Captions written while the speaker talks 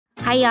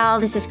Hi, y'all.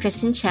 This is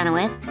Kristen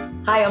Chenoweth.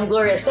 Hi, I'm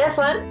Gloria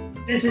Stefan.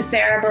 This is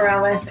Sarah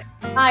Bareilles.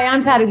 Hi,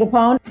 I'm Patti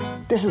LuPone.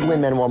 This is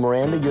Lin-Manuel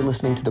Miranda. You're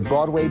listening to the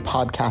Broadway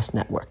Podcast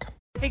Network.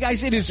 Hey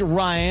guys, it is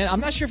Ryan. I'm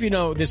not sure if you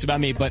know this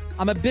about me, but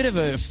I'm a bit of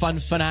a fun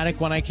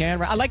fanatic when I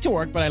can. I like to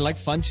work, but I like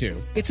fun too.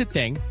 It's a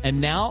thing. And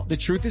now the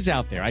truth is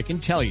out there. I can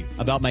tell you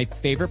about my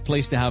favorite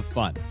place to have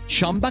fun.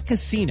 Chumba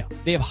Casino.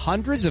 They have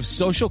hundreds of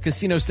social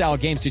casino style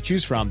games to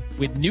choose from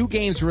with new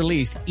games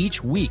released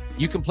each week.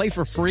 You can play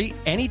for free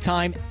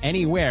anytime,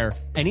 anywhere.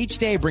 And each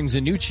day brings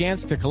a new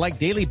chance to collect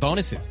daily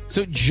bonuses.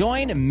 So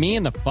join me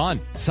in the fun.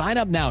 Sign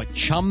up now at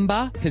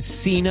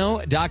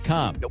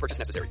ChumbaCasino.com. No purchase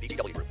necessary.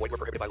 VGW Group. Void where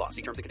prohibited by law.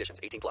 See terms and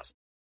conditions. 18+.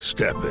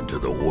 Step into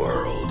the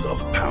world of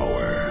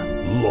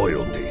power,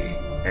 loyalty,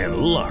 and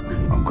luck.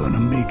 I'm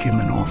gonna make him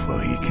an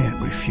offer he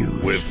can't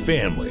refuse. With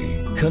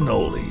family,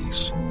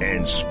 cannolis,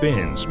 and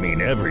spins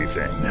mean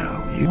everything.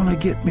 Now, you wanna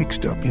get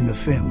mixed up in the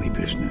family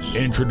business.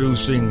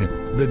 Introducing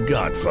The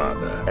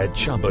Godfather at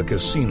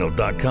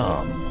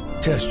ChumbaCasino.com.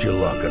 Test your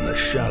luck in the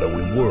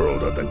shadowy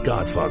world of The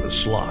Godfather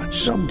slot.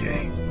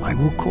 Someday, I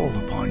will call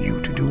upon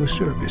you to do a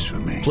service for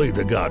me. Play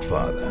The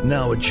Godfather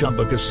now at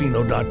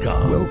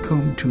ChumbaCasino.com.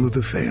 Welcome to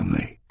the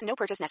family. No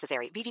purchase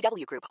necessary.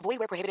 VGW Group. Void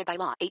where prohibited by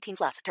law.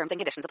 18+. Terms and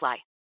conditions apply.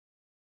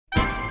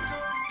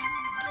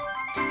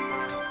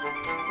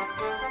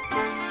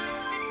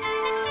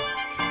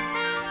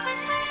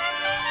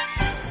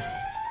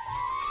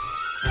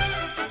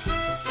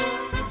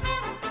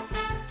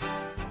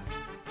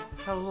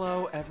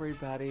 Hello,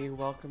 everybody.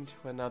 Welcome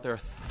to another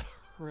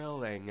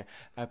thrilling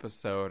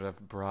episode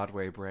of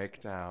Broadway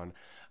Breakdown.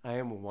 I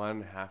am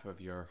one half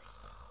of your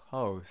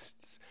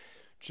hosts,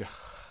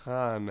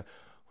 Jahan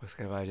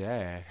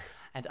Wiskavaje.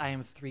 And I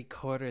am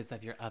 3/4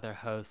 of your other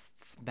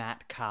hosts,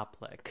 Matt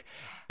Koplik.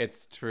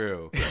 It's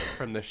true.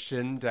 From the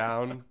shin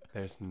down,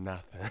 there's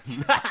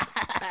nothing.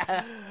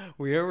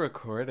 We are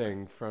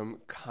recording from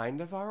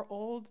kind of our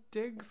old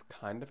digs,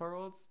 kind of our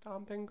old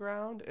stomping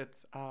ground.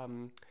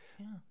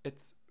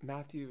 It's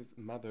Matthew's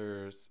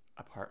mother's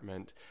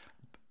apartment,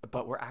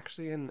 but we're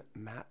actually in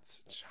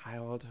Matt's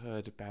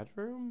childhood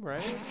bedroom,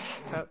 right?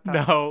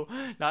 No,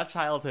 not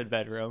childhood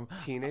bedroom.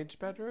 Teenage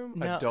bedroom?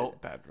 No.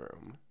 Adult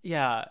bedroom.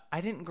 Yeah,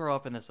 I didn't grow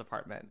up in this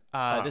apartment.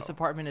 This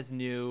apartment is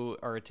new,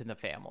 or it's in the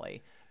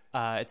family.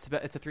 It's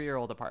a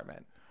 3-year-old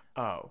apartment.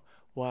 Oh,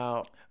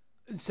 well...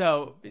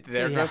 So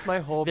there goes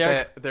my whole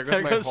bit. There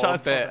goes my whole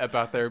bit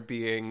about there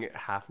being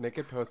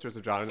half-naked posters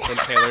of Jonathan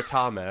Taylor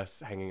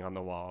Thomas hanging on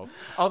the walls.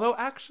 Although,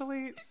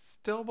 actually,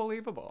 still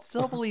believable.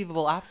 Still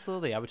believable,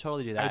 absolutely. I would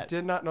totally do that. I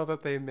did not know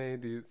that they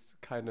made these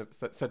kind of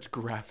such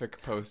graphic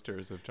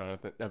posters of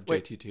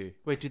JTT.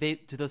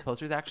 Wait, do those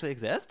posters actually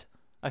exist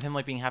of him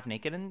like being half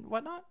naked and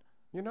whatnot?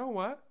 You know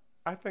what?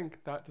 I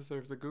think that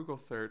deserves a Google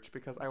search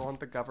because I want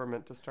the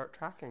government to start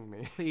tracking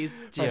me. Please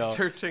do. By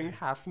searching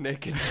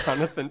half-naked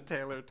Jonathan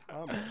Taylor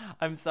Thomas.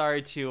 I'm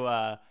sorry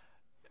to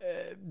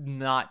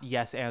not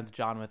yes and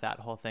John with that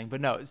whole thing. But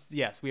no,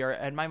 yes, we are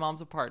at my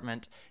mom's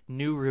apartment.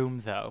 New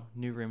room, though.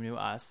 New room, new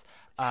us.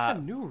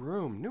 New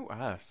room, new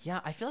us.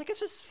 Yeah, I feel like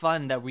it's just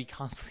fun that we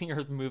constantly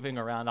are moving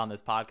around on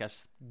this podcast.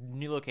 Just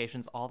new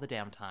locations all the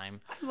damn time.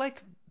 I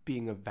like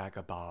being a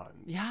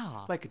vagabond.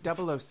 Yeah. Like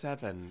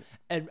 007.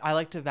 And I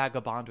like to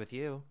vagabond with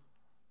you.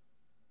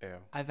 Ew.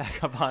 I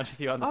vagabond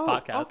with you on this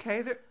podcast.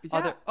 Okay. There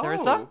are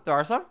some? There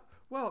are some?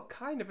 Well,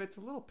 kind of. It's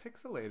a little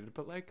pixelated,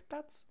 but like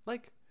that's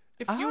like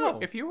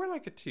if you were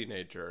like a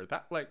teenager,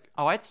 that like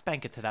I'd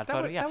spank it to that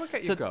photo. That would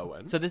get you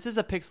going. So this is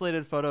a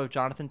pixelated photo of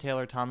Jonathan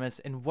Taylor Thomas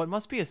in what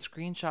must be a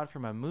screenshot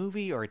from a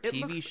movie or a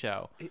TV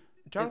show.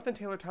 Jonathan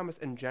Taylor Thomas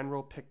in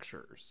general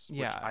pictures.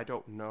 Yeah. Which I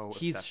don't know.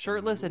 He's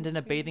shirtless and in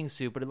a bathing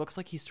suit, but it looks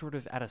like he's sort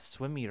of at a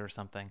swim meet or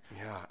something.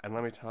 Yeah, and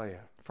let me tell you.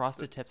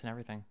 Frosted tips and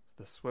everything.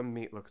 The swim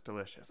meet looks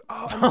delicious.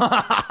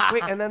 Oh,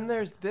 wait, and then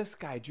there's this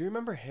guy. Do you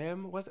remember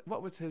him?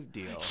 What was his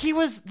deal? He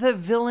was the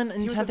villain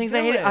in 10 Things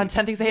I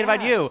Hate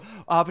About You.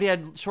 But he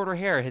had shorter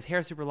hair. His hair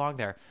is super long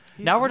there.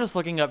 Now we're just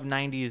looking up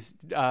 90s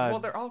well,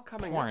 they're all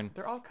coming porn. Up.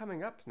 They're all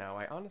coming up now.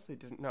 I honestly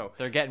didn't know.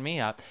 They're getting me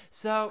up.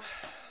 So,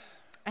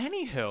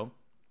 anywho...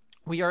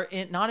 We are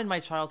not in my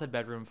childhood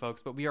bedroom,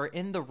 folks, but we are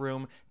in the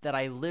room that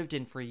I lived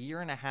in for a year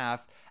and a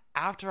half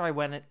after I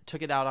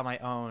took it out on my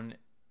own.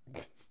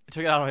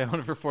 Took it out on my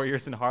own for 4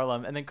 years in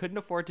Harlem and then couldn't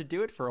afford to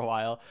do it for a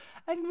while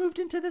and moved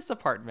into this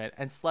apartment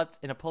and slept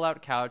in a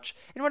pull-out couch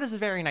in what is a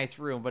very nice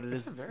room, but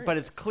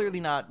it's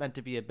clearly not meant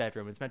to be a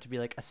bedroom. It's meant to be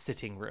like a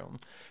sitting room.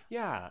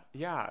 Yeah.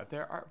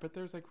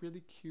 There's like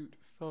really cute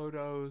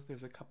photos.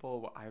 There's a couple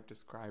what I've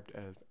described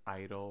as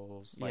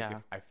idols. Like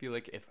I feel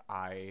like if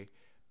I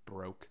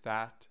broke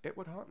that, it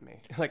would haunt me.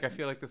 Like I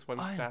feel like this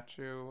one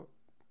statue.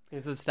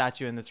 There's a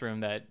statue in this room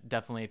that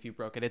definitely, if you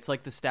broke it, it's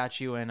like the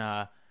statue in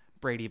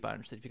Brady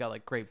Bunch. That if you got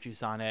like grape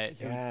juice on it,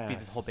 it would be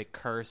this whole big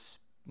curse.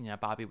 Yeah,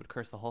 Bobby would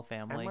curse the whole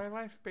family. And my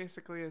life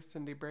basically is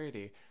Cindy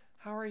Brady.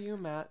 How are you,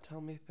 Matt?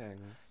 Tell me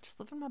things. Just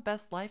living my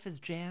best life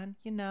as Jan,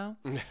 you know.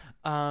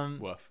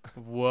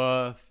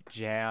 Woof,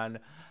 Jan.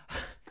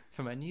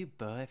 For my new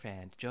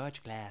boyfriend,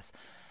 George Glass.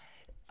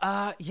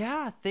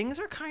 Yeah, things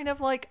are kind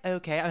of like,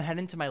 okay, I'm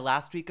heading to my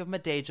last week of my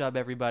day job,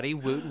 everybody.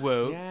 Woot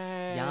woot.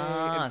 Yay.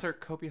 Yes. Insert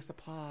copious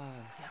applause.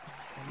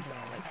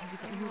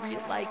 You really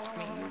like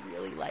me. You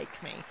really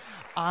like me.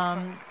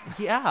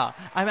 Yeah.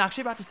 I'm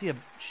actually about to see a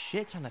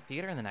shit ton of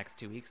theater in the next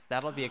 2 weeks.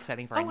 That'll be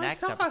exciting for our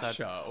next episode. A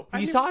show.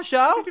 You saw a show?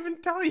 I didn't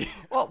even tell you.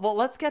 Well,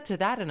 let's get to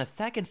that in a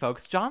second,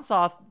 folks. John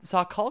saw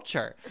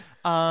Culture.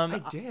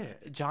 I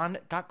did. John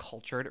got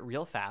cultured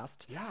real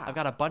fast. Yeah. I've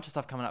got a bunch of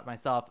stuff coming up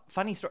myself.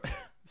 Funny story.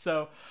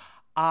 So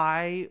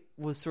I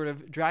was sort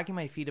of dragging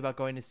my feet about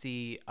going to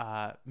see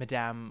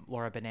Madame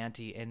Laura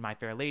Benanti in My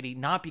Fair Lady,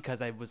 not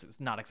because I was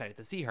not excited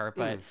to see her,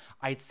 but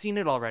I'd seen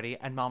it already,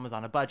 and Mom was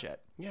on a budget.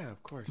 Yeah,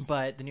 of course.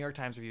 But the New York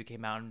Times review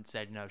came out and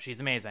said, no,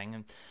 she's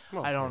amazing.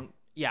 And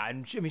yeah,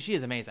 and she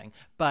is amazing.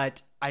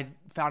 But I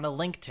found a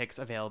LinkTix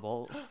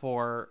available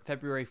for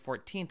February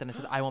 14th, and I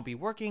said, I won't be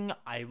working.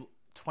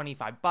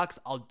 $25,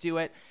 I'll do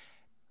it.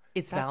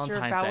 That's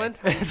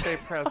Valentine's Day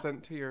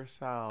present to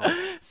yourself.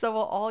 So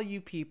while all you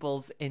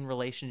peoples in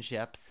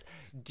relationships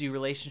do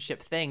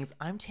relationship things,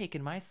 I'm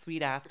taking my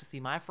sweet ass to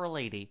see My Fair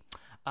Lady.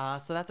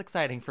 So that's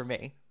exciting for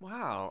me.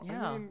 Wow.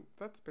 Yeah. I mean,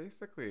 that's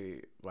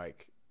basically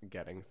like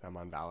getting some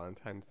on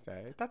Valentine's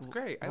Day. That's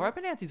great. Laura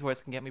Benanti's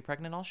voice can get me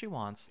pregnant all she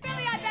wants. Billy,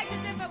 I beg to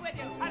differ with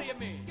you. How do you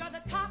mean? You're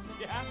the top.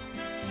 Yeah.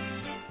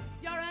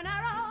 You're an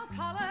arrow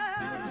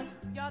color.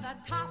 You're the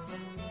top.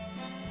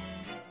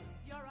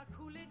 You're a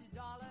Coolidge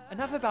dollar.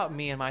 Enough about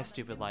me and my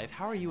stupid life.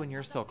 How are you in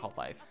your so-called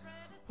life?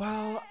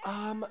 Well,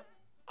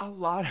 a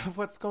lot of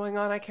what's going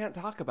on I can't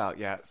talk about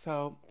yet,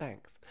 so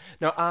thanks.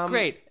 No,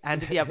 Great.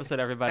 End of the episode,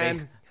 everybody.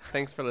 And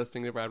thanks for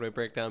listening to Broadway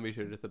Breakdown. Be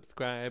sure to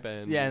subscribe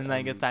and and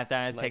like it's 5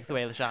 stars, takes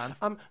away the chance.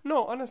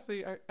 No,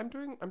 honestly, I'm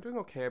doing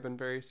okay. I've been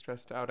very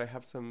stressed out. I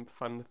have some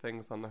fun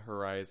things on the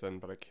horizon,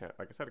 but I can't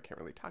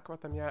really talk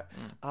about them yet.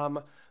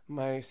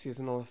 My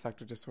seasonal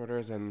affective disorder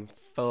is in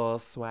full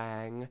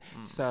swang,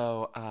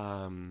 so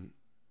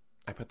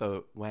I put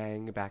the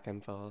wang back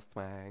in full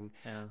swang.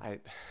 Yeah.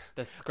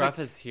 The scruff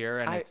is here,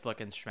 and it's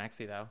looking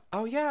schmexy, though.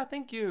 Oh, yeah,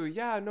 thank you.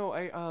 Yeah, no,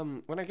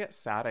 when I get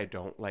sad, I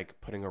don't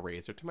like putting a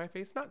razor to my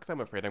face. Not because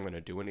I'm afraid I'm going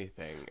to do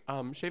anything.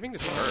 Shaving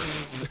just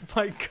hurts.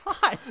 My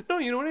God. No,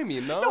 you know what I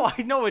mean, though? No,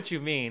 I know what you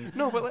mean.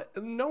 No, but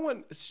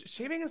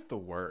shaving is the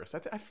worst.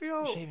 I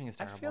feel... Shaving is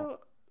terrible.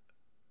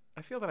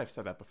 I feel that I've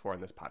said that before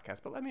in this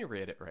podcast, but let me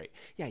read it right.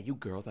 Yeah, you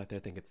girls out there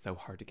think it's so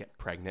hard to get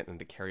pregnant and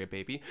to carry a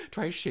baby.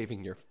 Try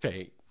shaving your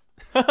face.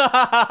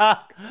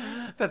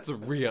 That's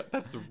real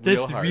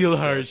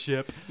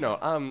hardship.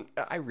 No,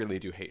 I really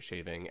do hate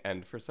shaving,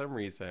 and for some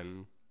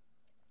reason,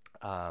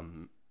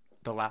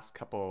 the last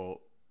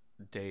couple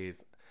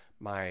days,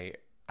 I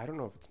don't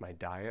know if it's my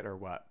diet or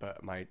what,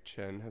 but my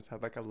chin has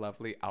had like a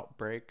lovely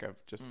outbreak of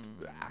just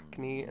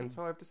acne, and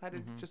so I've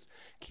decided to just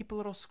keep a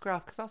little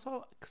scruff, because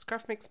also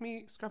scruff makes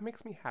me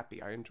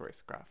happy. I enjoy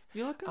scruff.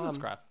 You look good with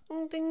scruff.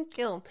 Thank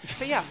you.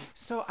 But yeah,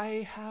 so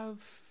I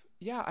have.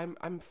 Yeah,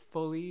 I'm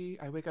fully.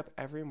 I wake up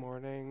every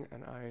morning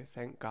and I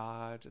thank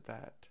God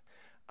that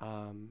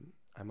I'm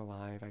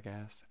alive, I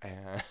guess.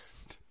 And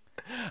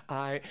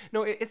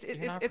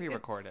it's not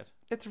pre-recorded.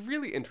 It's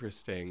really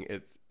interesting.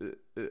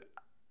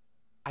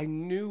 I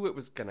knew it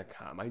was gonna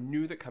come. I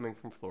knew that coming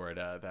from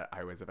Florida that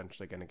I was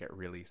eventually gonna get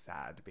really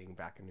sad being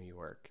back in New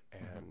York,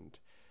 and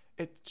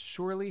it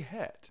surely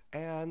hit.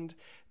 And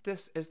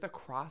this is the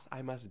cross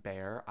I must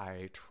bear.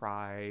 I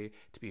try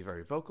to be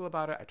very vocal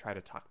about it. I try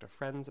to talk to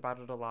friends about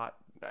it a lot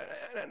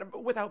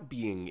without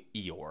being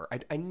Eeyore.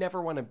 I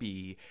never want to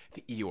be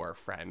the Eeyore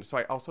friend. So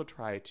I also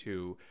try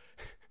to,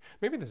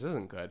 maybe this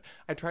isn't good.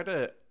 I try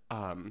to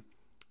kind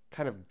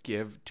of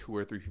give 2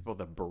 or 3 people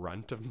the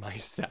brunt of my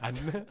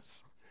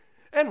sadness.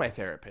 And my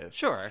therapist.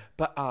 Sure.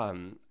 But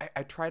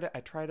I try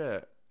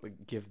to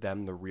give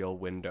them the real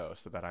window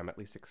so that I'm at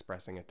least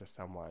expressing it to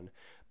someone.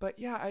 But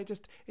yeah,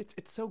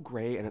 it's so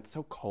gray and it's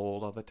so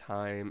cold all the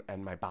time,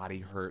 and my body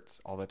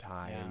hurts all the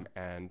time,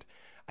 and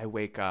I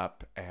wake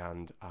up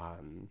and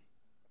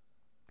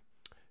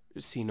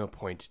see no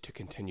point to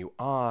continue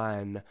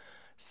on.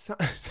 So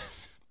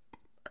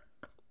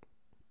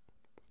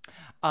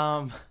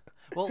well,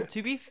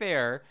 to be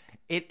fair,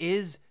 it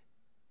is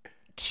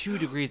 2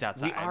 degrees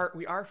outside.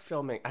 We are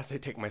filming as I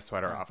take my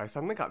sweater off. I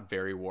suddenly got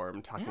very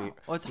warm talking. Yeah.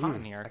 Well, it's hot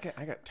in here.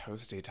 I got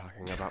toasty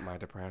talking about my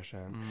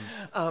depression.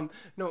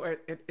 No,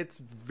 it's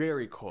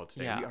very cold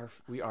today. Yeah.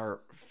 We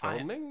are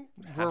filming.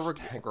 We're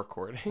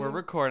recording. We're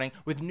recording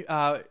with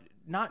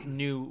not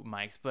new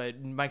mics,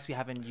 but mics we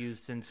haven't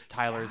used since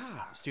Tyler's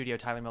studio,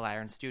 Tyler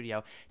Milliron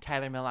studio.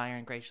 Tyler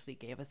Milliron graciously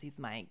gave us these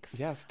mics.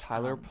 Yes,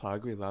 Tyler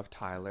plug. We love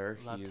Tyler.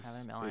 Love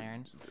Tyler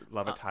Milliron.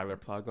 Love a Tyler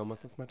plug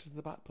almost as much as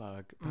the butt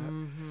plug. But,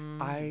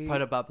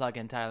 Put a butt plug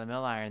in Tyler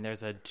Miller, and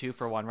there's a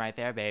 2-for-1 right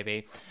there,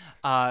 baby.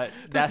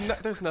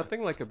 There's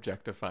nothing like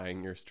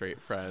objectifying your straight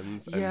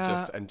friends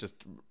and just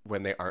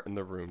when they aren't in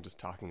the room, just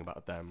talking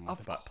about them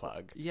with a butt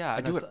plug. Yeah,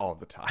 I do it all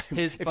the time.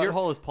 His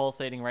butthole is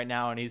pulsating right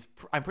now, and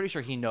I'm pretty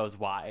sure he knows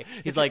why.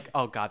 He's like,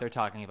 oh God, they're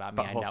talking about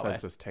me. I know Butthole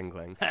sense is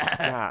tingling.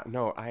 Yeah,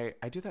 no, I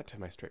do that to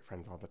my straight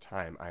friends all the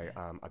time. I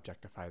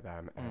objectify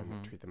them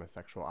and treat them as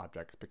sexual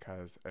objects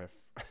because if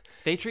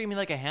they treat me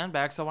like a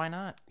handbag, so why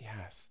not?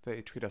 Yes,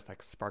 they treat us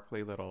like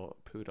sparkly little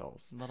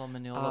poodles. Little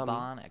Manula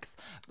Bonics.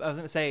 I was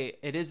going to say,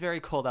 it is very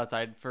cold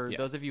outside. For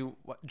those of you,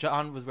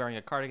 John was wearing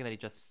a cardigan that he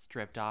just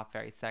stripped off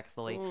very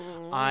sexily.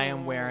 I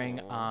am wearing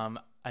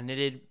a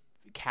knitted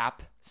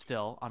cap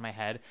still on my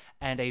head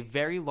and a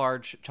very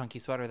large chunky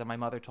sweater that my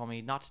mother told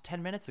me not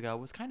 10 minutes ago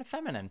was kind of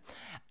feminine.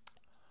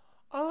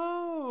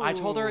 Oh. I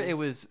told her it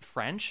was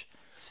French.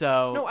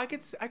 So no, I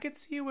could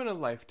see you in a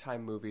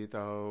Lifetime movie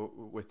though,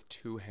 with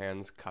two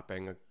hands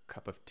cupping a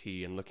cup of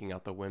tea and looking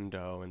out the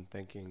window and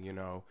thinking,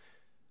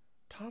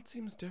 Todd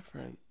seems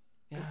different.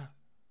 Yeah.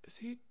 Is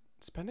he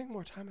spending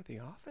more time at the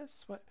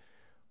office? What?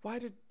 Why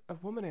did a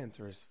woman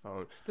answer his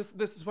phone?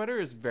 This sweater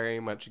is very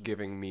much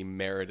giving me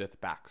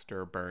Meredith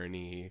Baxter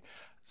Burney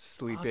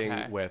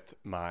sleeping with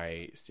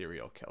my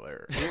serial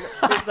killer.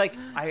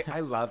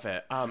 I love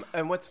it.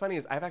 And what's funny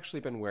is I've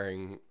actually been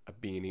wearing a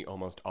beanie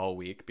almost all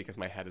week because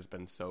my head has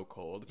been so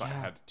cold. But I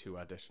had 2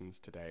 auditions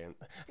today, and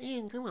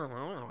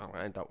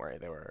don't worry,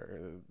 they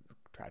were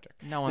tragic.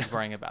 No one's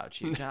worrying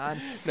about you,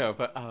 John. No,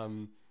 but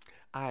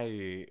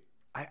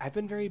I've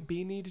been very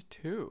beanied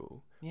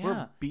too. Yeah.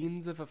 We're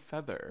beans of a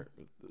feather.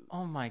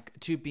 Oh my!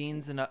 2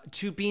 beans on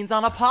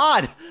a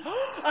pod.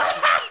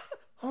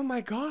 Oh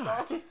my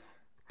God!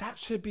 That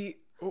should be.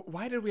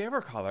 Why did we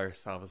ever call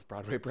ourselves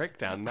Broadway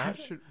Breakdown? That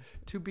should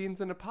 2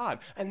 beans in a pod,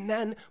 and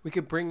then we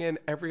could bring in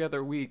every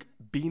other week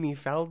Beanie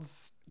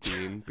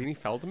Feldstein, Beanie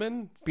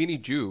Feldman, Beanie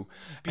Jew.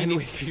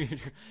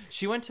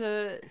 She went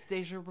to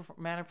Stasia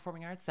Manor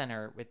Performing Arts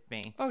Center with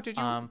me. Oh, did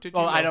you? Did you?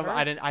 Well, know her?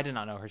 I did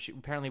not know her.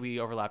 Apparently we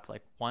overlapped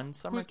like one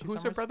summer.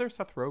 Who's her brother?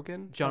 Seth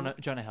Rogen.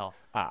 Jonah Hill.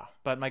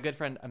 But my good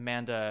friend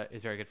Amanda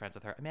is very good friends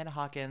with her. Amanda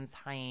Hawkins.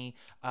 Hi.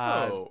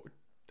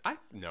 I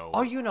know.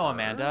 Oh, you know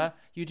Amanda.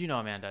 You do know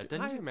Amanda,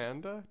 didn't Hi, you?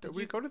 Amanda. Did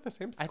we go to the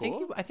same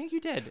school? I think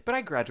you did. But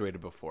I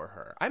graduated before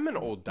her. I'm an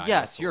old dinosaur.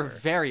 Yes, you're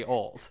very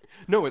old.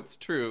 No, it's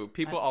true.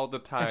 People all the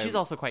time. And she's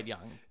also quite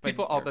young.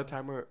 People all the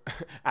time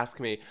ask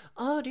me,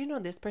 "Oh, do you know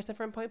this person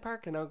from Point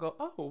Park?" And I'll go,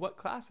 "Oh, what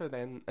class are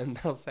they?" And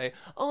they'll say,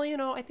 "Oh,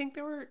 I think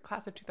they were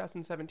class of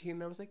 2017."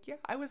 And I was like, "Yeah,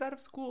 I was out of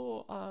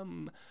school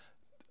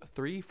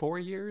 3-4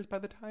 years by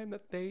the time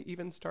that they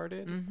even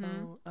started."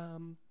 So,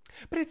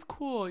 but it's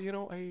cool,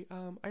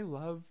 I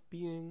love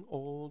being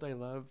old. I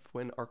love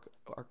when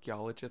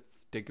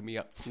archaeologists dig me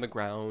up from the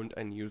ground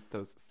and use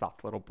those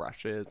soft little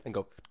brushes and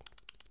go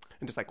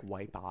and just like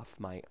wipe off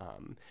my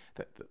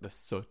the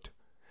soot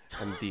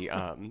and the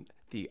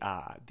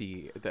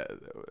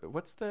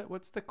what's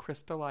the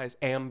crystallized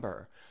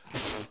amber.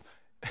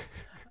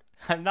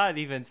 I'm not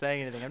even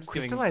saying anything. I'm just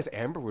Crystallized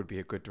Amber would be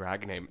a good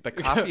drag name. The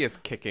coffee is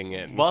kicking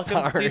in. Please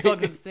welcome to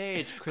the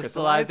stage,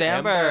 Crystallized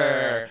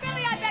Amber.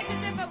 Billy, I beg to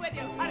differ with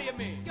you. How do you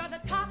mean? You're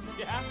the top.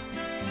 Yeah.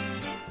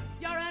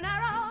 You're an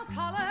arrow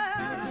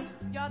color.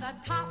 You're the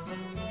top.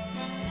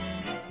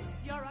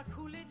 You're a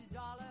Coolidge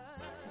dollar.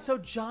 So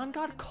John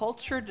got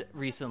cultured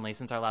recently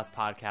since our last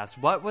podcast.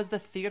 What was the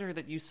theater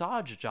that you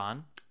saw,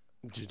 John?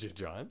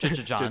 John.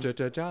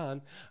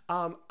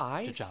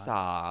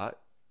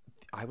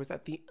 I was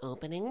at the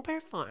opening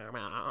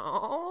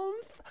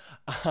performance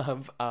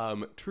of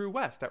True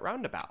West at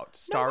Roundabout,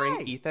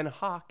 starring Ethan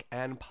Hawke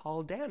and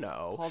Paul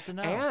Dano.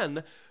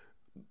 And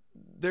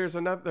there's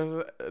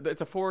another.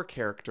 It's a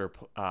 4-character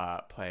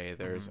play.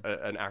 There's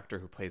an actor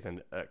who plays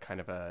in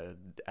kind of a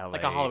LA,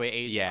 like a Hollywood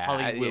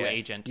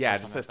agent. Yeah,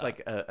 just as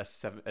like a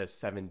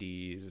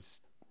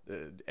 70s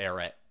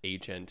era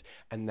agent,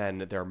 and then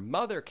their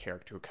mother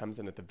character who comes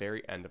in at the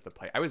very end of the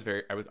play. I was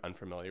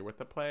unfamiliar with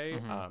the play.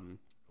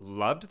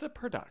 Loved the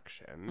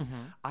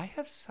production. I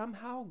have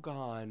somehow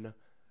gone,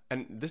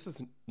 and this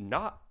is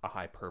not a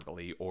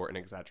hyperbole or an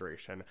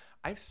exaggeration,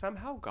 I've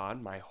somehow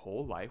gone my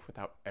whole life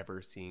without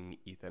ever seeing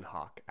Ethan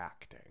Hawke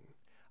acting.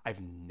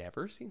 I've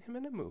never seen him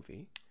in a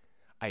movie.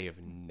 I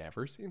have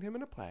never seen him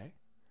in a play.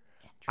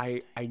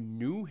 I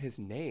knew his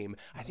name.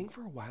 I think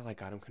for a while I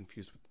got him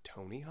confused with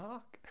Tony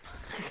Hawk.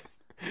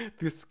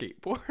 The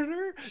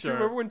skateboarder? Sure. Do you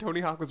remember when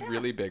Tony Hawk was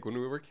really big when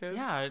we were kids?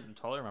 Yeah, I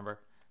totally remember.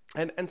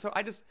 And so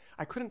I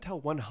couldn't tell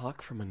one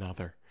hawk from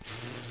another.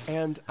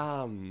 And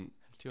 2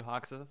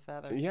 hawks of a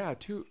feather. Yeah,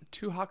 two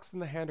hawks in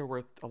the hand are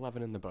worth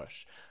 11 in the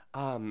bush.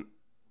 I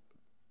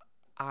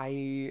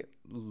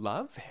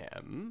love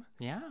him.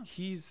 Yeah.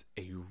 He's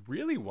a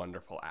really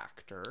wonderful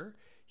actor.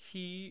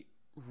 He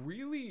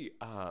really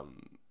I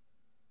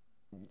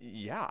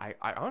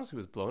honestly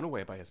was blown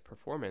away by his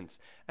performance.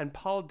 And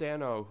Paul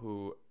Dano,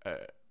 who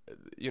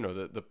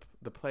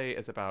the play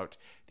is about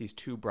these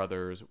 2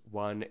 brothers.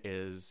 One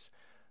is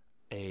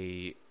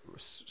a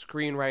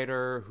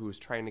screenwriter who's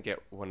trying to get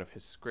one of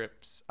his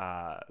scripts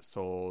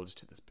sold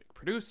to this big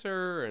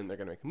producer, and they're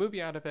going to make a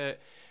movie out of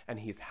it. And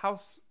he's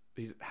house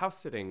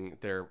sitting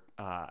their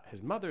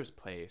his mother's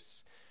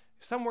place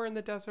somewhere in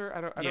the desert.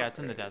 I don't. It's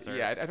in the desert.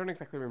 Yeah, I don't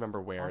exactly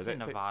remember where. It's in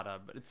Nevada,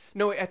 but it's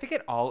no. I think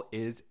it all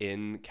is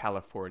in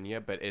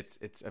California, but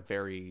it's a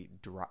very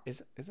dry.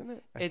 Isn't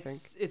it?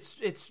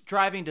 It's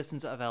driving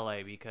distance of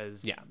LA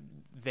because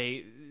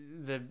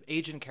the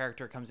agent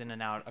character comes in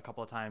and out a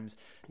couple of times.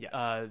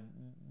 Yes.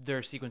 There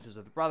are sequences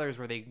with the brothers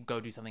where they go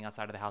do something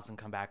outside of the house and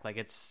come back. Like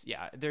it's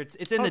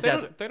in the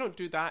desert. They don't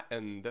do that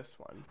in this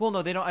one. Well,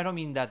 no, they don't. I don't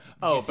mean that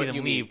you see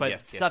them leave,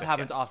 but stuff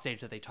happens off stage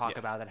that they talk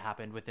about that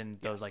happened within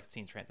those like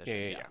scene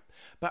transitions. Yeah.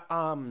 But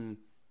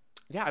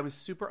I was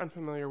super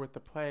unfamiliar with the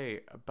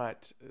play,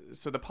 but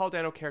so the Paul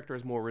Dano character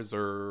is more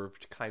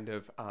reserved, kind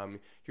of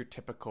your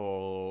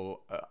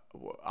typical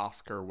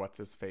Oscar, what's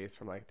his face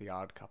from like The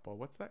Odd Couple.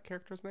 What's that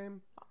character's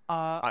name?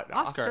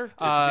 Oscar.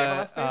 Does he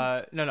have a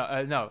last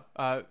name?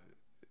 No.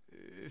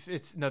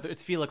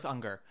 It's Felix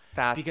Unger.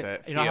 That's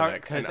it. You know,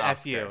 because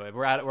FU.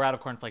 We're out of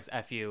cornflakes.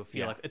 FU.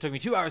 Felix. Yeah. It took me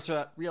 2 hours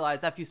to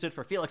realize FU stood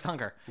for Felix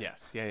Unger.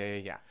 Yes.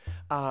 Yeah.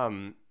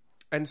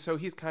 And so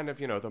he's kind of,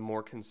 the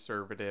more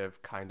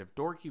conservative, kind of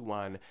dorky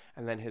one.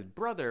 And then his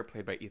brother,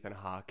 played by Ethan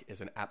Hawke,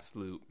 is an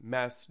absolute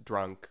mess,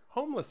 drunk,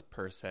 homeless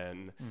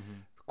person.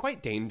 Mm-hmm.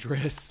 Quite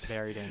dangerous.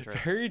 Very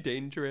dangerous. Very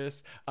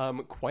dangerous.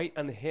 Quite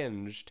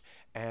unhinged.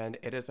 And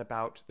it is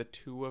about the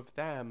two of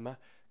them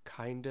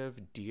kind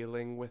of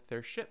dealing with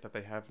their shit that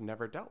they have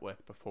never dealt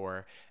with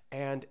before.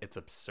 And it's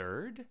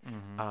absurd.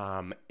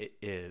 Mm-hmm. It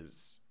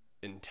is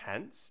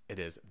intense. It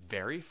is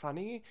very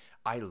funny.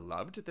 I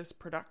loved this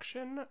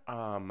production.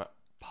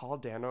 Paul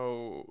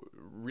Dano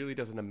really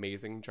does an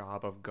amazing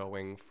job of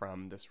going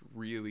from this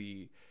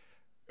really...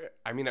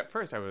 I mean, at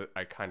first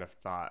I kind of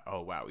thought,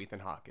 oh, wow,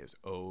 Ethan Hawke is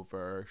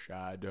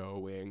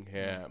overshadowing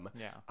him.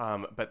 Yeah.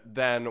 But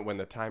then when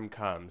the time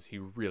comes, he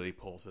really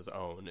pulls his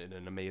own in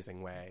an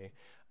amazing way.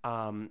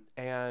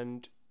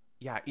 And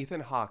yeah,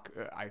 Ethan Hawke,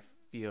 I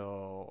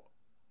feel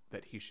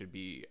that he should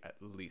be at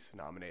least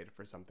nominated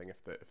for something if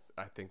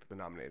I think the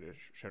nominators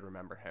should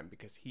remember him,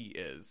 because he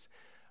is...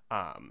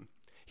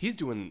 he's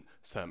doing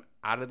some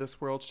out of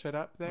this world shit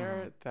up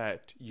there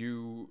that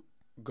you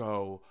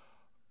go,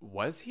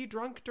 was he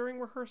drunk during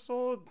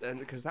rehearsal? And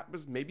because that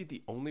was maybe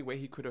the only way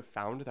he could have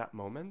found that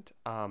moment.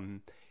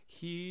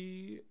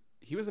 He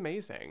was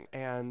amazing.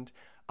 And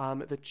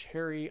the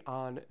cherry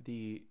on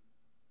the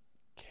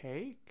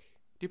cake.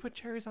 Do you put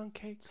cherries on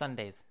cakes?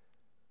 Sundays.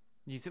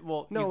 It's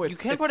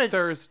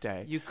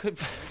Thursday. You could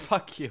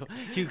fuck you.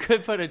 You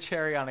could put a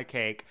cherry on a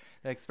cake.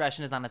 The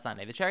expression is on a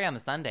Sunday. The cherry on the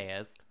Sunday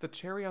is the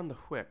cherry on the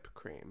whipped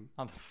cream.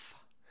 I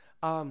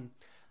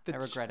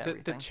regret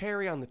everything. The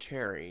cherry on the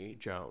cherry,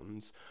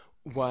 Jones,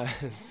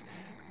 was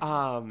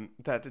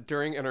that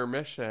during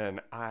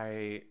intermission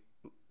I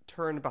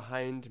turned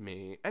behind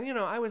me, and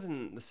I was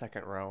in the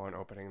second row on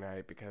opening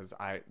night because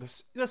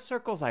the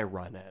circles I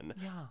run in.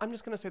 Yeah. I'm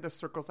just gonna say the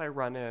circles I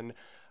run in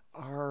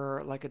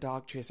are like a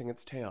dog chasing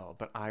its tail,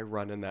 but I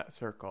run in that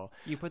circle.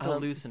 You put the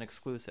loose and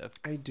exclusive.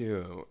 I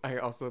do. I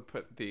also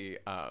put the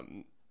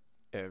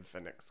if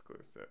an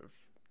exclusive.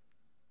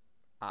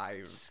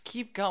 Just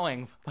keep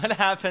going. What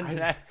happened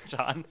next,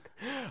 John?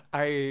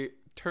 I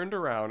turned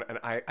around and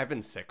I've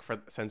been sick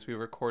since we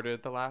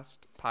recorded the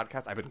last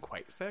podcast. I've been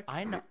quite sick.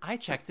 I know. I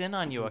checked in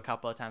on you a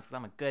couple of times because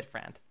I'm a good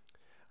friend.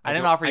 I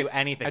didn't offer you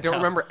anything. I don't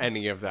remember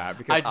any of that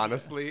because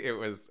honestly,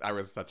 I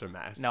was such a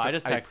mess. No, I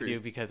just texted you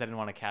because I didn't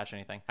want to catch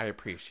anything. I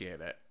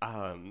appreciate it.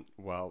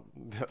 Well,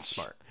 that's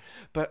smart.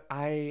 But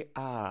I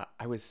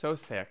was so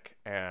sick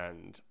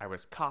and I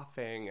was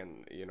coughing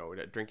and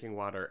drinking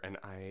water, and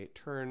I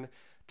turned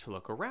to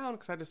look around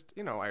because I just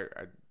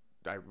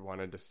I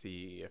wanted to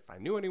see if I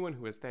knew anyone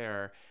who was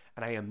there,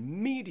 and I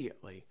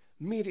immediately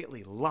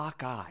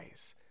lock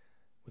eyes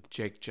with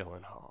Jake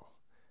Gyllenhaal.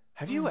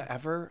 Have you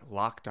ever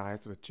locked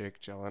eyes with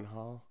Jake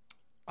Gyllenhaal?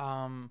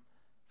 From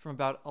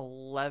about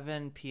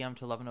 11 p.m.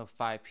 to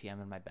 11:05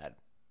 p.m. in my bed.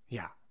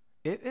 Yeah.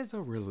 It is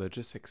a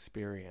religious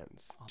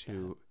experience.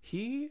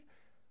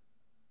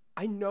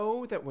 I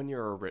know that when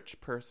you're a rich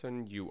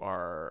person, you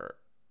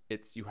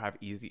have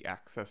easy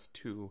access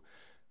to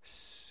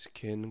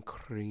skin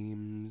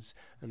creams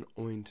and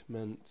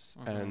ointments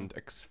and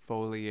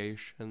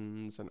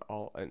exfoliations and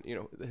all, and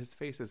his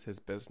face is his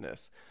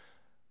business.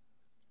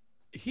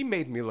 He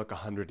made me look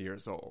 100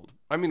 years old.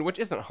 I mean, which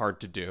isn't hard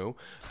to do,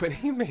 but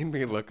he made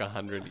me look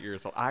 100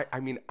 years old. I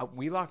mean,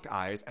 we locked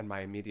eyes, and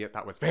my immediate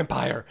thought was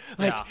vampire.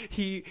 Like,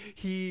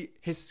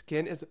 his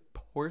skin is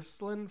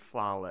porcelain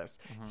flawless.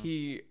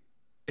 He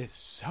is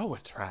so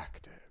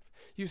attractive.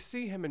 You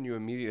see him, and you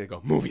immediately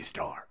go, movie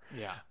star.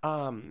 Yeah.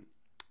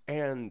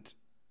 And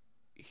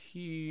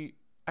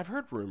I've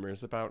heard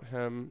rumors about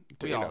him.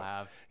 We all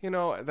have.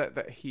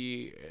 That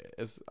he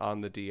is on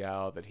the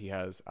DL, that he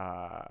has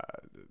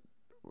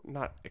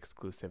not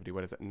exclusivity,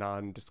 what is it?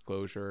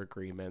 Non-disclosure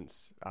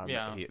agreements.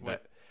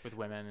 With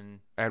women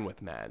and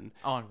with men.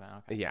 Oh, and men,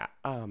 okay. Yeah.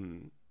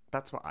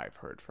 That's what I've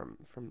heard from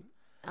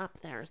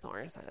up there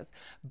sources.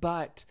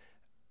 But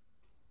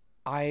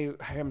I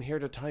am here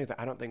to tell you that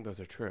I don't think those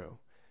are true.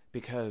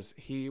 because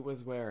he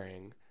was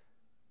wearing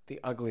the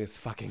ugliest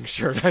fucking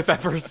shirt I've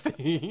ever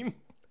seen.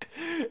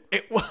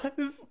 It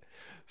was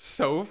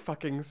so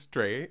fucking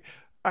straight.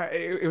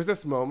 It was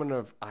this moment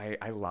of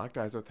I locked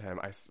eyes with him.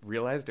 I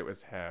realized it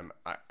was him.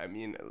 I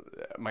mean,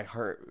 my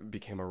heart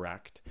became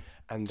erect.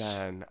 And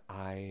then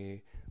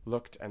I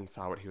looked and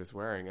saw what he was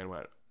wearing and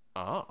went,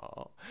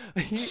 oh.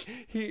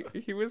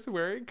 He was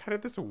wearing kind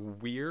of this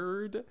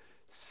weird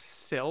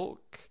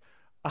silk.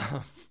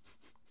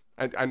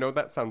 I know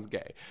that sounds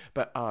gay,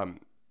 but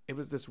it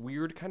was this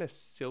weird kind of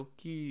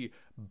silky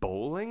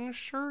bowling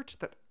shirt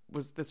that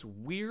was this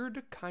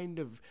weird kind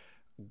of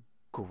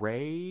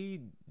gray,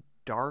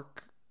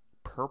 dark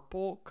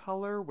purple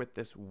color with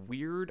this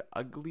weird,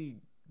 ugly,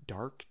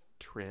 dark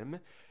trim.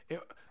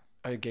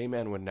 A gay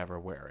man would never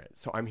wear it.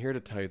 So I'm here to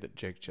tell you that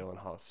Jake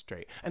Gyllenhaal is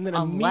straight. And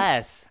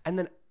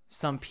then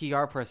some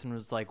PR person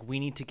was like, we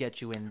need to get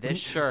you in this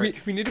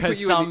shirt we need to put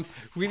you some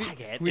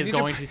faggot is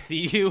going to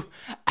see you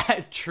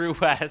at True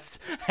West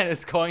and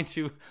is going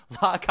to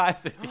lock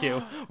eyes with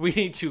you. We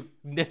need to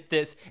nip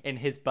this in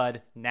his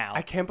bud now.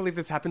 I can't believe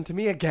this happened to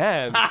me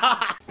again.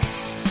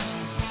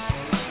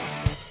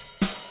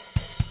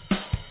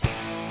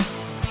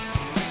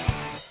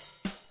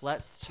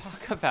 Let's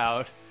talk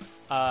about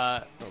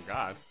oh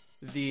God,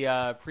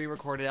 the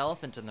pre-recorded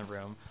elephant in the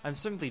room. I'm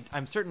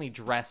certainly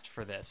dressed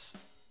for this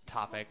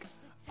topic,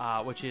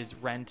 which is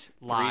Rent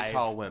Live. Three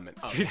tall women.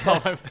 Oh. Three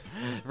tall women.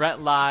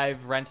 Rent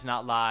Live, Rent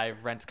Not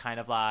Live, Rent Kind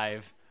of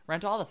Live,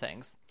 Rent all the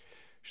things.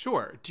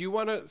 Sure. Do you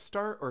want to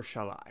start or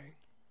shall I?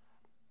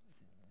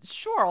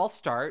 Sure, I'll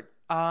start.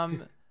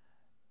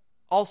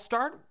 I'll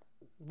start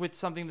with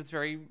something that's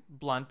very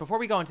blunt. Before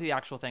we go into the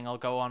actual thing, I'll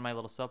go on my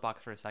little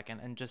soapbox for a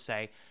second and just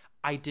say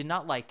I did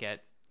not like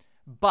it,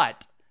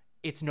 but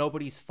it's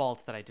nobody's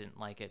fault that I didn't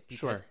like it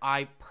because Sure.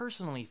 I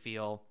personally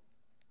feel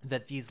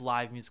that these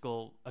live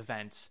musical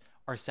events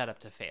are set up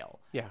to fail.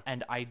 Yeah.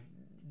 And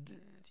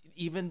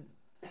even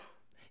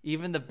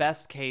the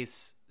best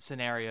case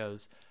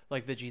scenarios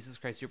like the Jesus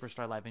Christ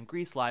Superstar Live and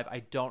Grease Live, I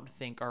don't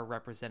think are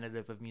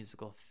representative of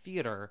musical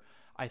theater.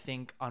 I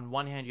think on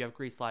one hand you have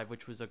Grease Live,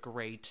 which was a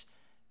great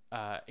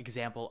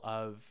example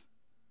of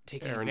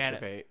taking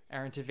advantage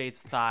Aaron Tveit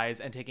thighs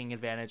and taking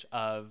advantage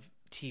of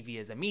TV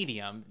as a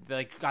medium. They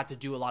like got to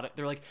do a lot of.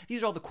 They're like,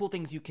 these are all the cool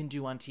things you can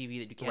do on TV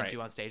that you can't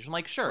do on stage. I'm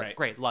like, sure,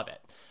 great, love it.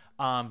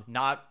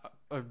 Not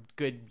a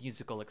good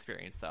musical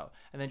experience though.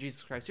 And then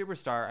Jesus Christ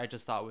Superstar, I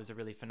just thought was a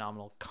really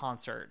phenomenal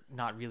concert,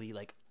 not really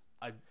like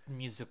a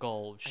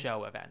musical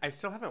show event. I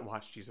still haven't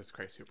watched Jesus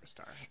Christ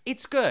Superstar.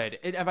 It's good.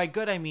 And by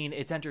good, I mean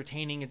it's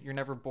entertaining. You're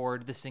never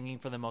bored. The singing,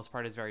 for the most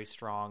part, is very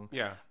strong.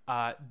 Yeah.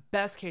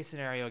 Best case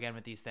scenario, again,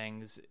 with these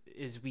things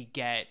is we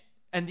get...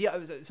 And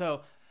as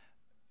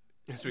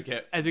we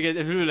get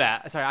through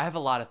that. Sorry, I have a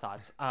lot of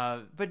thoughts.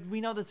 But we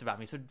know this about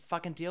me, so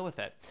fucking deal with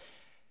it.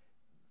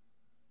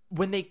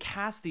 When they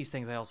cast these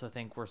things, I also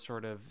think we're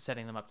sort of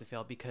setting them up to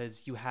fail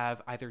because you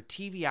have either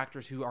TV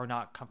actors who are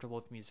not comfortable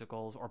with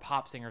musicals or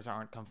pop singers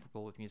aren't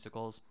comfortable with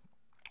musicals,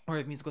 or you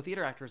have musical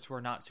theater actors who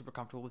are not super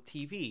comfortable with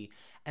TV.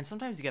 And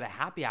sometimes you get a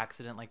happy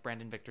accident like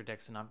Brandon Victor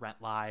Dixon on Rent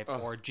Live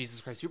or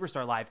Jesus Christ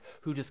Superstar Live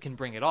who just can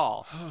bring it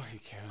all. Oh, he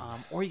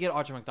can. Or you get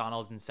Audra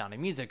McDonald in Sound of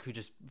Music who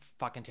just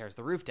fucking tears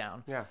the roof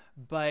down. Yeah.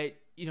 But,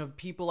 you know,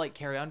 people like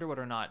Carrie Underwood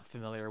are not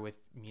familiar with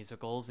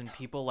musicals, and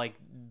people like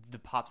the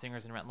pop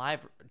singers in Rent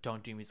Live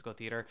don't do musical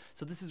theater.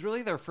 So this is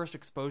really their first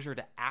exposure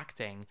to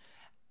acting.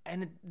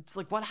 And it's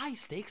like what high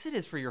stakes it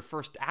is for your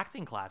first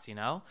acting class, you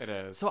know? It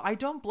is. So I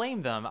don't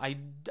blame them. I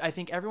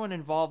think everyone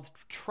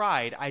involved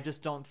tried. I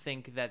just don't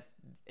think that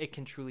it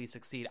can truly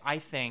succeed. I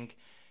think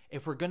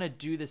if we're going to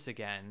do this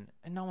again,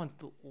 and no one's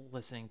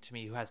listening to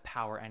me who has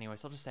power anyway,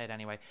 so I'll just say it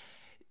anyway,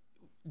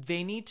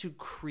 they need to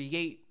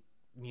create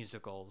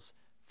musicals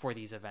for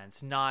these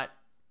events, not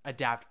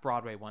adapt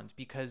Broadway ones,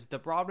 because the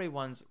Broadway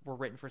ones were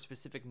written for a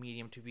specific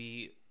medium to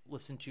be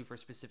listened to for a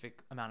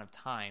specific amount of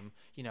time,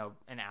 you know,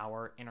 an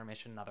hour,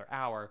 intermission, another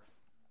hour,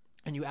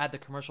 and you add the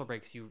commercial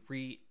breaks, you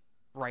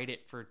rewrite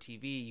it for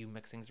TV, you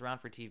mix things around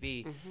for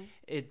TV.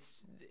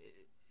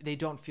 They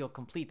don't feel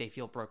complete, they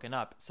feel broken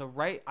up. So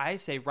I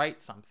say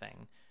write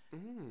something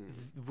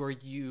where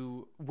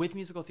you, with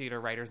musical theater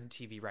writers and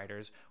TV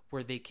writers,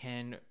 where they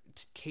can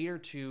cater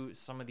to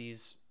some of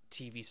these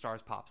TV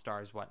stars, pop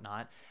stars,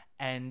 whatnot,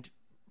 and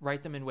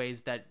write them in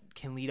ways that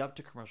can lead up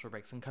to commercial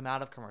breaks and come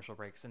out of commercial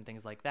breaks and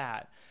things like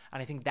that.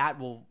 And I think that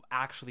will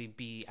actually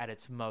be at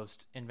its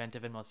most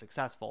inventive and most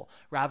successful,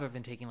 rather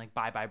than taking like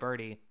Bye Bye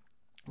Birdie,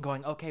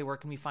 going, okay, where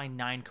can we find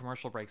 9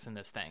 commercial breaks in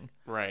this thing?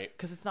 Right.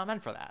 Because it's not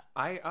meant for that.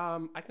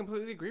 I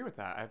completely agree with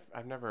that.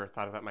 I've never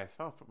thought of that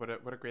myself,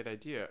 but what a great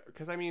idea.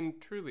 Because I mean,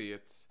 truly,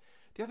 it's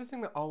the other thing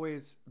that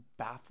always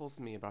baffles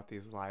me about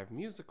these live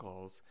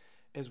musicals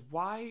is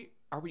why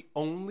are we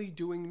only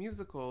doing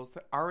musicals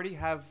that already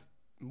have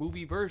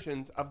movie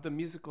versions of the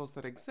musicals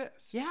that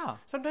exist? Yeah.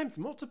 Sometimes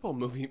multiple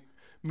movie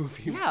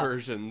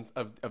versions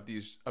of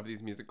these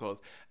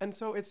musicals. And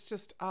so it's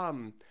just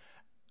I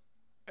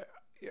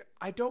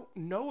don't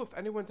know if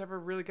anyone's ever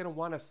really going to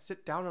want to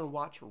sit down and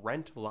watch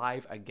Rent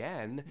Live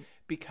again,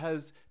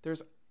 because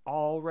there's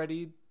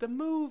already the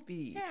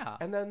movie. Yeah.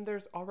 And then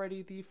there's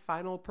already the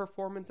final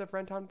performance of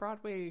Rent on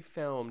Broadway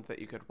filmed that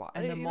you could watch.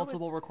 And the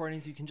multiple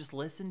recordings you can just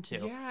listen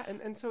to. Yeah,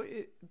 and so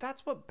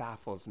that's what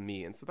baffles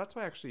me. And so that's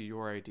why actually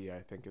your idea,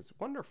 I think, is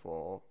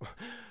wonderful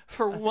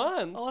for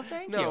once. Oh,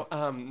 thank you.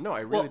 No,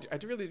 I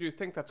really do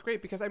think that's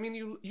great because, I mean,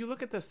 you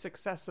look at the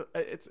success,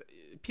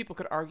 people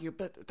could argue,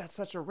 but that's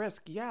such a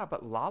risk. Yeah,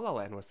 but La La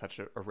Land was such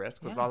a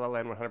risk. Was La La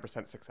Land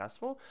 100%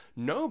 successful?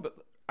 No, but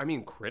I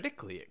mean,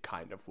 critically, it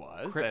kind of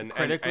was.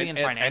 Critically and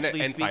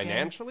financially speaking.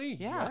 Financially,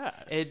 yeah.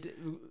 Yes.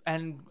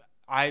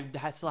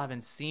 I still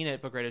haven't seen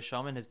it, but Greatest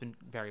Showman has been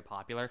very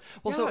popular.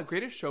 Well, yeah,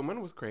 Greatest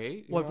Showman was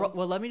great.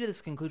 Well, let me do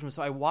this conclusion.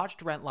 So I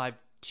watched Rent live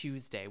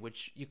Tuesday,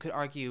 which you could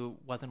argue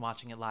wasn't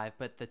watching it live,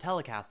 but the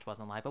telecast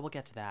wasn't live, but we'll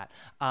get to that.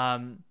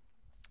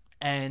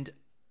 And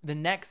the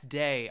next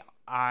day,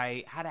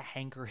 I had a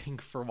hankering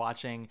for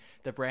watching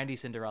the Brandy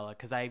Cinderella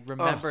because I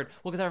remembered,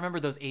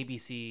 those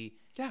ABC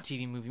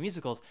TV movie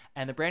musicals,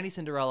 and the Brandy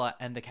Cinderella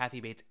and the Kathy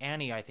Bates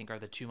Annie, I think, are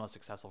the two most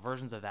successful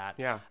versions of that.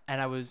 Yeah.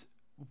 And I was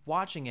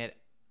watching it.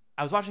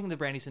 I was watching the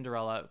Brandy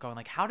Cinderella going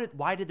like,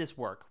 why did this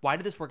work? Why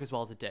did this work as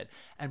well as it did?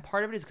 And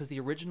part of it is because the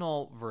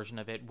original version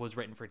of it was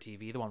written for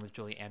TV, the one with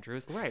Julie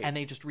Andrews. Right. And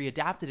they just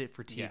readapted it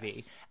for TV.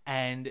 Yes.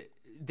 And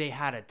they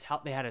had a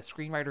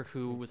screenwriter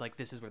who was like,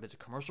 this is where the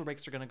commercial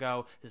breaks are going to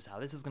go. This is how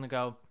this is going to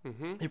go.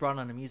 Mm-hmm. They brought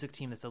on a music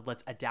team that said,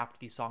 let's adapt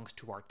these songs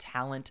to our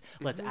talent.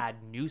 Let's add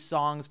new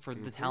songs for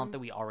the talent that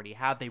we already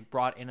have. They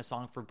brought in a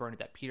song for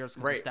Bernadette Peters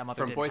because the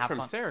stepmother didn't Boys have from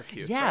song.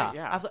 Syracuse. Yeah. Right?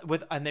 Yeah.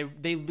 And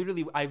they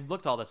literally, I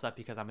looked all this up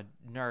because I'm a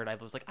nerd. I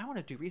was like, I want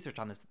to do research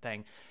on this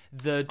thing.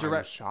 The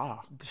director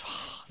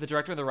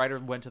and the writer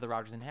went to the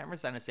Rodgers and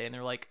Hammerstein estate and they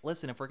were like,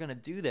 listen, if we're going to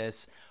do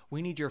this,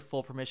 we need your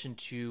full permission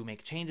to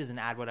make changes and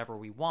add whatever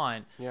we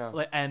want. Yeah.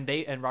 And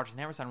Rodgers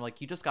and Hammerstein were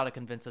like, you just got to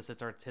convince us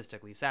it's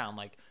artistically sound.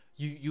 Like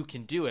you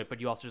can do it, but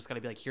you also just got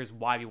to be like, here's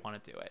why we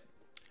want to do it.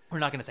 We're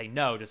not going to say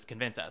no, just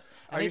convince us.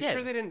 And Are you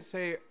sure they didn't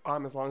say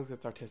as long as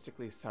it's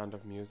artistically Sound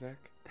of Music?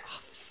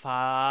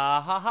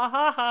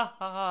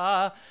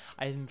 I'm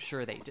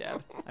sure they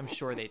did.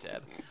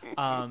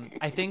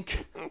 I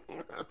think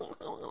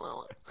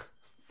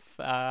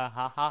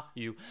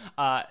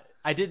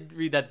I did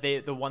read that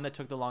the one that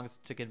took the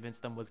longest to convince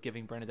them was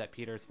giving Bernadette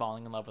Peters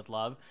Falling in Love with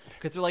Love,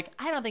 because they're like,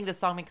 I don't think this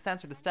song makes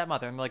sense for the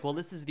stepmother, and they're like, well,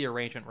 this is the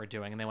arrangement we're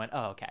doing, and they went,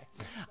 oh, okay.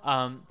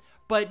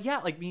 But yeah,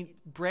 like, I mean,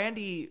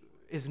 Brandy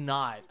is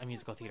not a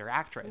musical theater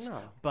actress.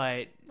 No.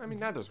 But I mean,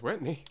 neither's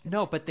Whitney.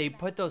 No, but they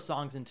put those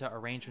songs into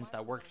arrangements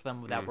that worked for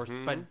them, that were,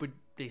 but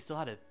they still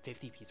had a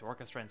 50-piece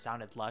orchestra and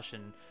sounded lush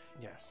and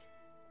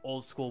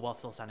old school while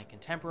still sounding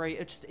contemporary.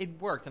 It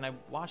worked, and I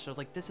watched it. I was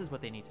like, this is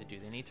what they need to do.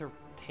 They need to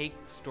take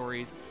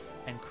stories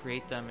and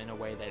create them in a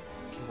way that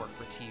can work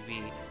for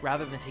TV,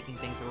 rather than taking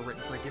things that were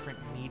written for a different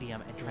medium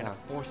and trying to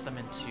force them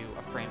into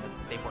a frame that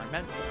they weren't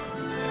meant for.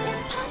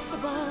 It's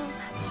possible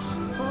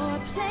for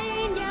a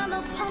plain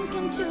yellow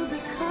pumpkin to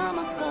become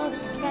a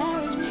golden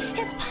carriage.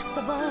 It's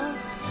possible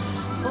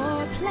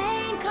for a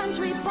plain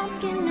country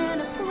bumpkin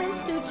and a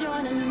prince to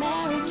join in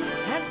marriage.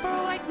 And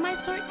for white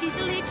mice so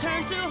easily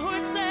turn to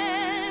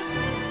horses.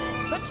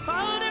 Such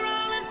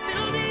folderol and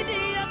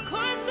fiddle-dee-dee of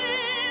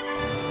courses.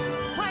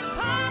 Quite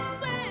possible.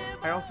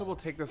 I also will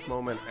take this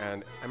moment,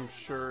 and I'm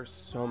sure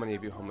so many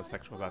of you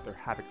homosexuals out there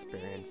have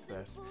experienced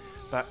this,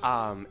 but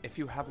if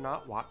you have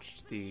not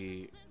watched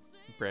the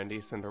Brandy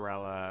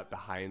Cinderella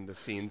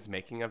behind-the-scenes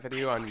making a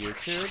video on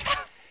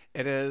YouTube,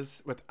 it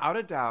is, without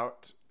a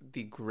doubt,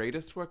 the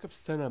greatest work of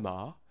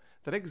cinema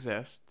that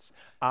exists.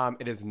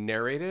 It is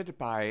narrated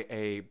by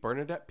a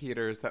Bernadette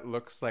Peters that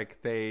looks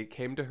like they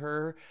came to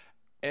her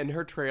in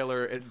her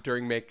trailer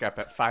during makeup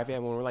at 5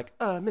 a.m. when we're like,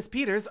 Miss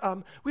Peters,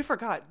 we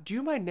forgot. Do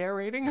you mind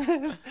narrating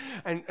this?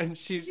 And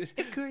she...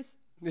 Of course.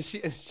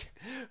 She,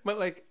 but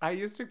like, I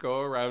used to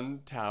go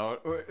around town,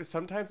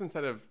 sometimes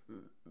instead of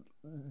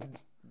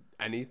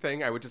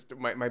anything, I would just,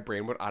 my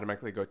brain would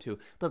automatically go to,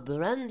 but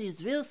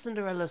Brandy's real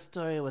Cinderella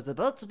story was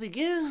about to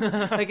begin.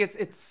 Like,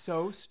 it's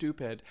so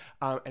stupid,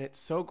 and it's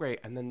so great.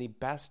 And then the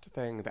best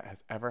thing that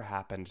has ever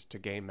happened to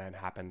gay men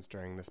happens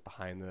during this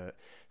behind the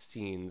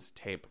scenes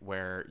tape,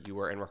 where you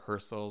were in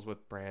rehearsals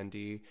with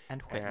Brandy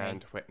and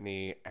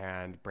Whitney,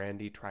 and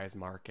Brandy tries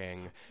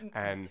marking,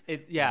 and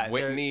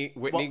Whitney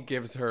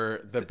gives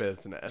her the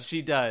business.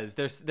 She does.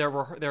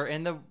 They're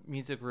in the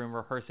music room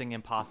rehearsing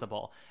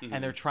Impossible,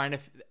 and they're trying to.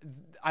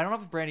 I don't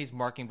know if Brandy's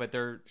marking, but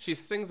she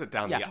sings it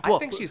down. Yeah, I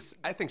think she's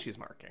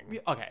marking.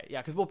 Okay,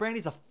 yeah, because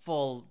Brandy's a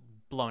full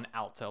blown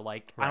alto.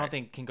 Like, right. I don't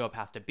think can go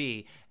past a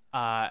B.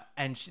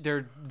 And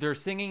they're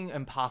singing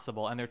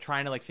Impossible, and they're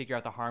trying to like figure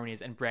out the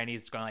harmonies, and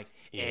Brandy's going like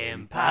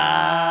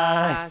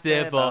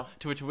impossible,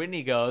 to which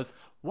Whitney goes,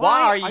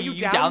 "Why are you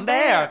down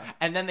there?"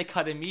 And then they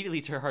cut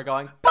immediately to her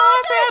going,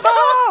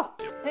 "Possible,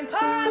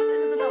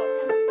 impossible,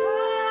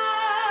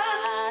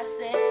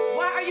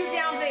 why are you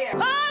down there?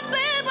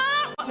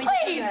 Possible,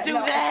 please do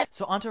that."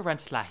 So on to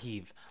Rent La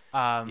Hive.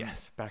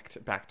 Yes, back to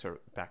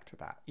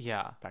that.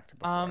 Yeah, back to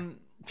before.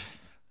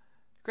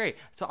 Great.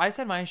 So I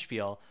said my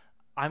spiel.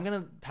 I'm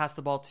going to pass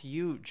the ball to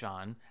you,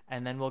 John,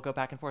 and then we'll go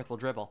back and forth. We'll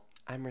dribble.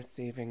 I'm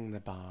receiving the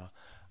ba.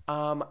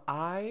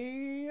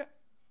 I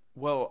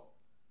will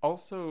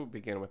also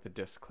begin with a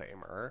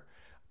disclaimer.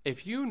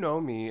 If you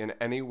know me in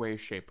any way,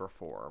 shape, or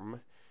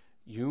form,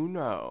 you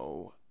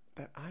know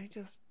that I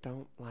just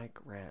don't like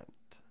Rent.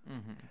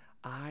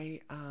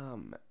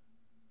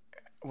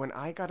 When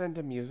I got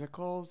into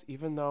musicals,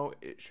 even though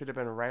it should have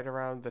been right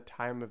around the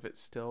time of it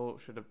still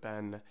should have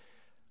been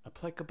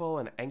applicable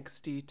and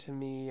angsty to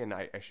me, and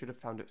I should have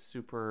found it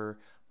super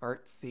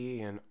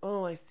artsy, and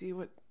I see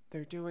what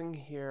they're doing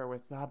here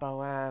with La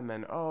Boheme,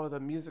 and the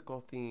musical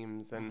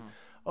themes, and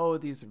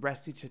these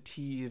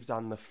recitatives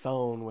on the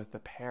phone with the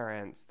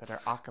parents that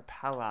are a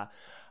cappella.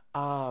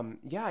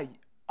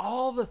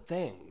 All the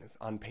things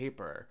on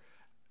paper,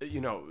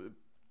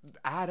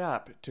 add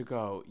up to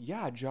go,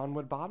 John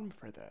would bottom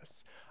for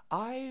this.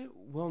 I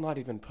will not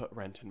even put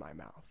Rent in my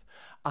mouth.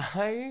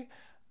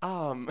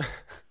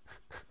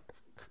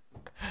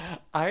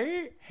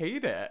 I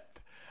hate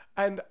it.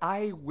 And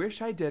I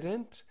wish I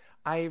didn't.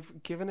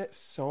 I've given it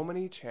so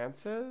many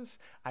chances.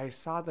 I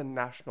saw the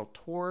national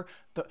tour.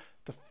 The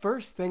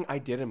first thing I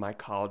did in my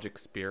college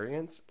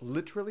experience,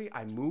 literally,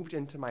 I moved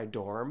into my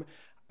dorm,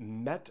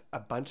 met a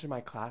bunch of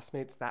my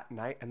classmates that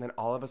night, and then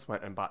all of us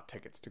went and bought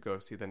tickets to go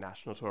see the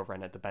national tour of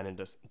Rent at the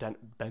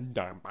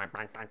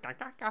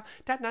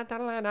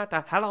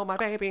Hello, my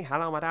baby.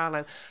 Hello, my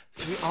darling.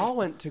 So we all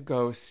went to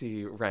go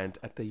see Rent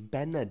at the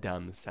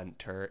Benedum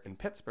Center in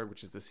Pittsburgh,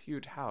 which is this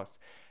huge house.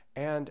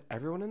 And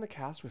everyone in the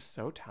cast was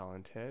so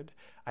talented.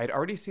 I had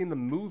already seen the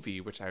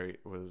movie, which I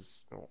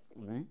was...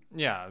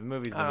 Yeah, the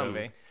movie's the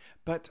movie.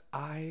 But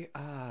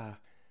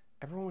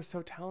everyone was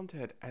so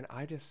talented, and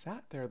I just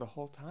sat there the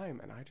whole time,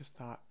 and I just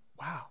thought,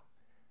 wow,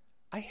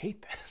 I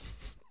hate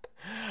this.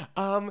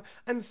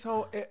 And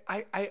so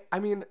I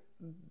mean,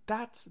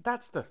 that's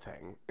the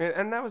thing,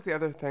 and that was the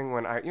other thing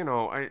when I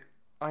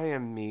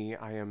am me.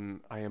 I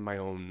am my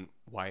own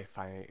wife.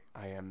 I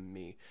am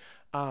me.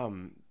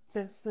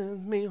 This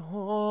is me.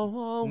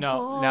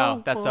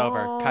 No, that's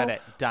over. Cut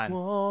it. Done.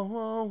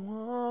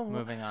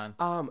 Moving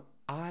on.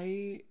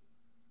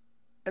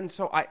 And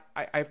so I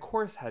of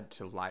course had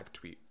to live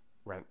tweet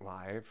Rent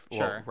live,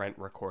 sure. Rent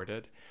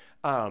recorded,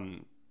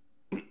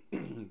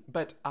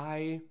 but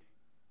I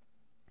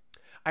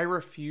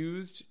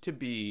refused to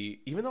be,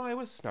 even though I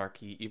was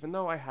snarky, even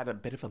though I had a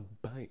bit of a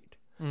bite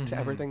to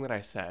everything that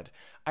I said,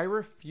 I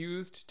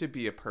refused to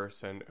be a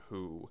person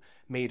who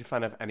made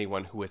fun of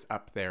anyone who was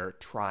up there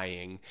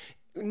trying,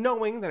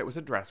 knowing that it was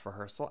a dress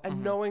rehearsal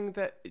and knowing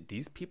that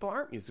these people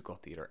aren't musical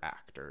theater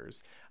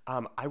actors.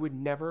 I would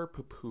never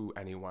poo-poo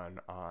anyone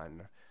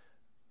on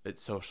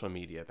social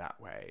media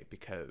that way,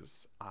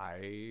 because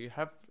I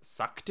have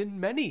sucked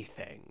in many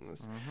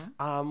things.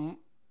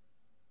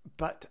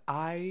 But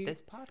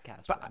this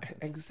podcast,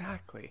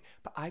 exactly.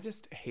 But I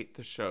just hate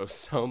the show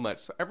so much.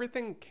 So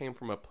everything came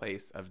from a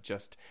place of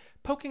just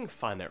poking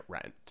fun at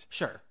Rent.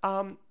 Sure.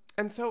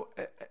 And so,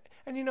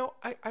 and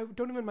I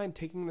don't even mind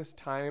taking this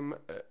time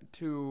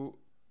to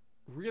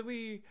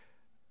really.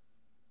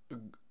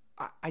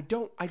 I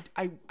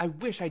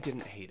wish I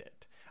didn't hate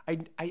it.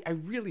 I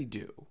really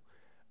do.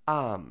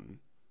 But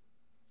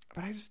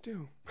I just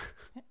do.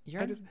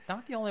 You're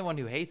not the only one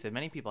who hates it.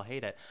 Many people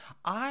hate it.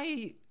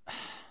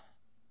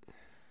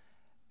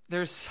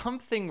 There's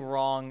something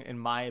wrong, in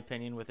my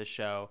opinion, with a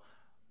show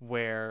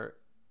where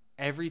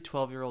every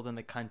 12-year-old in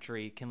the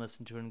country can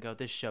listen to it and go,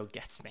 this show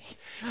gets me.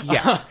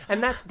 Yes.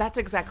 And that's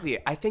exactly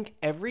it. I think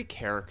every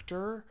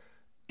character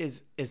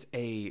is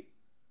a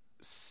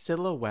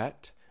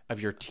silhouette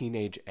of your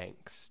teenage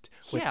angst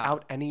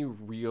without any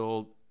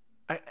real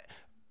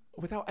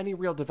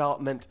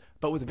development,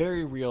 but with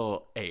very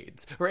real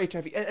AIDS or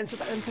HIV. And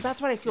so that's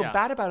what I feel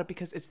bad about it,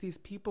 because it's these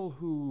people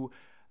who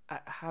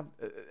have,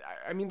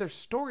 their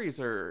stories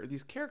or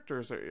these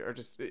characters are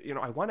just,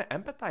 I want to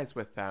empathize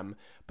with them.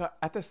 But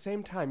at the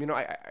same time,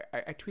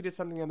 I tweeted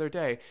something the other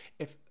day.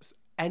 If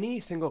any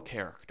single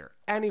character,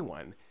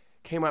 anyone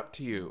came up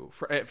to you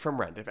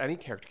from Rent, if any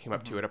character came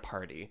up to you at a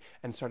party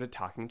and started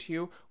talking to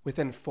you,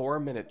 within 4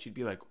 minutes you'd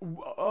be like,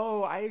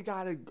 "Oh, I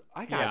gotta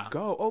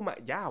go. Oh my,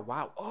 yeah,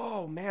 wow.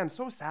 Oh man,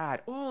 so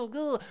sad.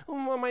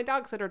 Oh, my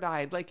dog sitter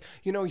died." Like,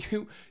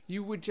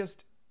 you would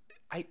just,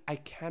 I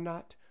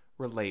cannot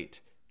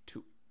relate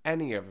to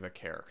any of the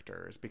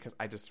characters because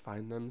I just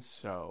find them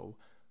so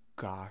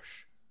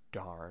gosh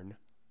darn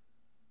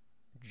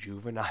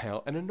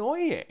juvenile and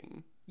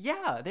annoying.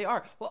 Yeah, they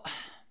are. Well,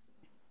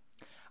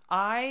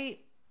 I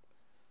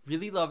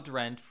really loved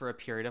Rent for a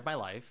period of my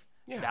life.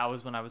 Yeah. That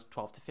was when I was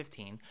 12 to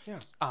 15. Yeah.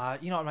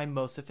 At my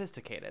most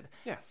sophisticated.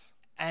 Yes.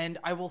 And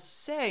I will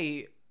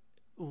say,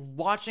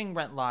 watching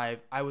Rent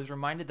live, I was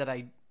reminded that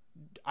I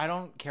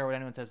don't care what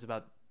anyone says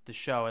about the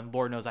show, and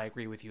Lord knows I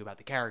agree with you about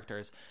the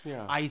characters.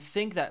 Yeah. I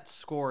think that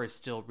score is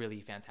still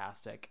really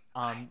fantastic.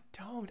 I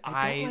don't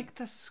like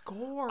the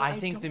score. I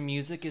think the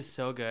music is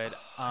so good.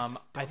 I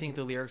think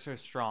the lyrics are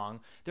strong.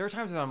 There are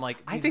times when I'm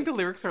like, I think the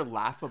lyrics are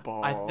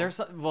laughable. There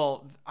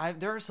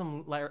are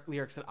some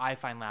lyrics that I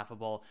find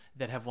laughable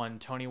that have won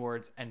Tony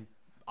Awards and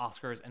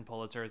Oscars and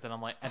Pulitzers that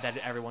I'm like, that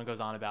everyone goes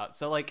on about.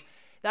 So like,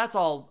 that's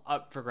all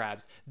up for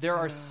grabs. There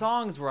are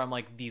songs where I'm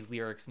like, these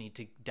lyrics need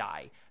to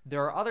die.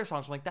 There are other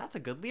songs where I'm like, that's a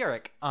good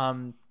lyric.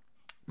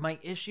 My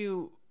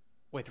issue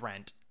with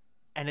Rent,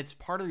 and it's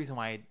part of the reason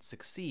why it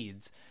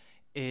succeeds,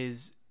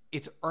 is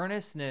its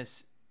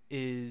earnestness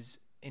is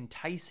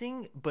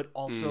enticing, but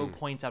also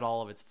points out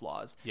all of its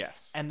flaws.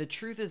 Yes. And the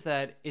truth is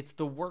that it's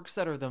the works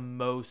that are the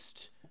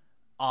most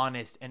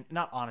honest, and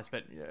not honest,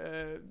 but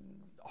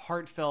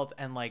heartfelt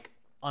and like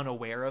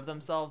unaware of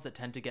themselves that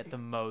tend to get the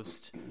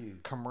most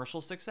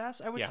commercial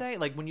success, I would say.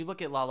 Like when you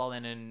look at La La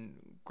Land and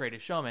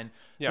Greatest Showman,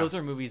 those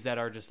are movies that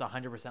are just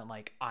 100%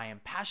 like, I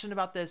am passionate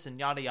about this and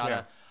yada yada.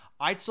 Yeah.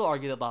 I'd still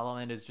argue that La La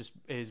Land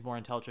is more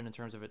intelligent in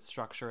terms of its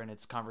structure and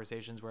its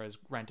conversations, whereas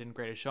Rent and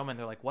Greatest Showman,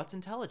 they're like, what's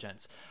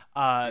intelligence?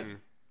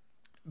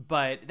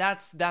 But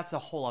that's a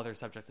whole other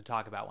subject to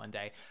talk about one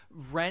day.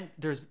 Rent,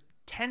 there's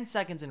 10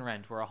 seconds in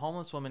Rent where a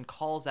homeless woman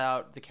calls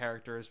out the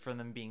characters for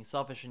them being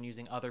selfish and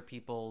using other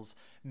people's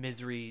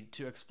misery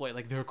to exploit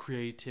like their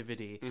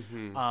creativity.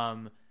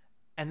 And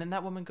then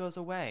that woman goes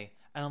away.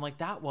 And I'm like,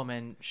 that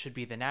woman should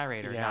be the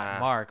narrator, not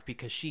Mark,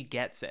 because she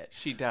gets it.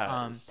 She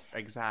does.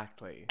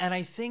 Exactly. And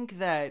I think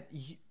that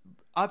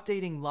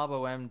updating La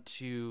Boheme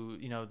to,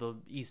 the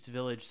East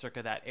Village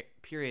circa that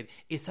period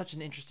is such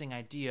an interesting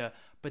idea.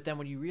 But then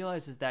what you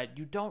realize is that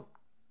you don't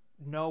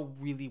know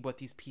really what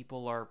these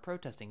people are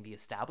protesting. The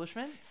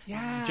establishment,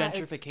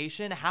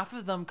 gentrification. Half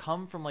of them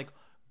come from like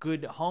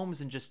good homes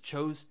and just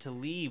chose to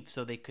leave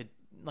so they could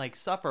like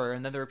suffer,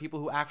 and then there are people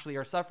who actually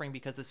are suffering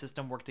because the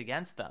system worked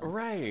against them.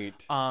 Right.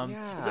 I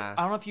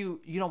don't know if you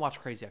don't watch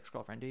Crazy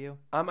Ex-Girlfriend, do you?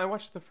 I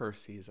watched the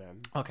first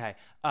season. Okay.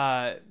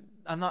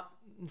 I'm not.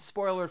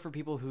 Spoiler for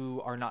people who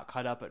are not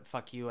caught up, but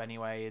fuck you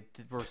anyway.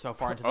 We're so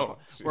far into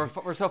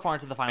we're so far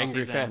into the final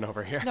Angry season. Fan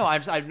over here. No,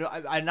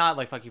 I'm not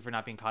like fuck you for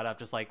not being caught up.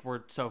 Just like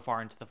we're so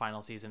far into the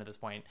final season at this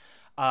point.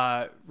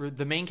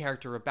 The main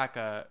character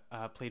Rebecca,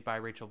 played by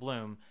Rachel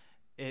Bloom.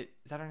 Is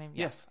that her name?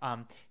 Yes.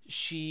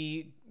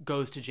 She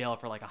goes to jail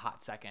for like a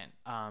hot second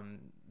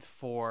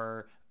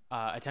for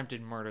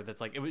attempted murder.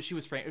 That's like she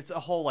was framed. It's a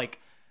whole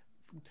like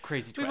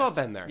crazy twist. We've all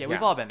been there. Yeah,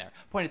 we've all been there.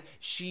 Point is,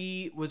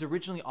 she was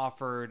originally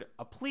offered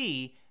a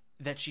plea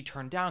that she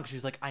turned down because she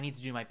was like, I need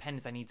to do my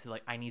penance. I need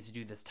to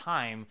do this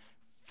time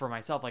for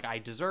myself. Like I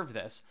deserve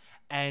this.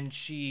 And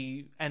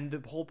the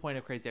whole point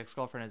of Crazy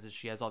Ex-Girlfriend is that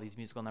she has all these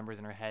musical numbers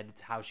in her head.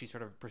 It's how she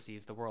sort of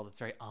perceives the world. It's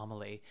very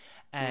Amelie.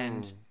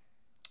 And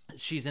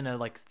she's in a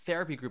like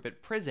therapy group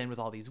at prison with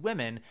all these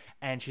women,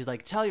 and she's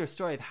like, tell your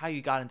story of how you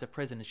got into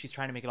prison, and she's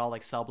trying to make it all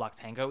like Cell Block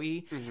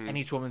Tango-y, and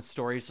each woman's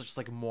story is just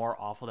like more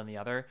awful than the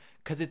other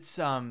because it's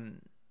what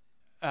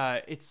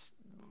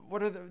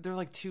are there are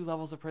like two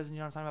levels of prison, you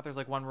know what I'm talking about? There's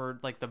like one where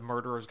like the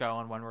murderers go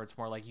and one where it's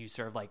more like you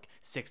serve like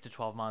 6 to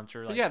 12 months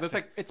or like there's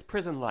like it's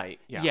prison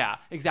light. Yeah,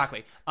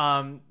 exactly.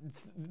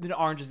 It's the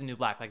Orange is the New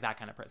Black, like that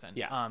kind of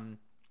prison.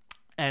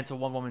 And so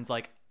one woman's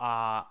like,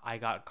 I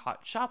got caught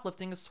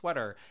shoplifting a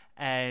sweater.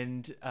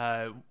 And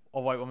a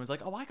white woman's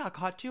like, oh, I got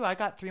caught too. I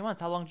got 3 months.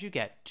 How long did you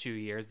get? 2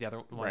 years. The other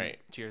one,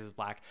 2 years is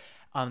black.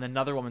 Then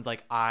another woman's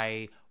like,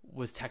 I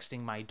was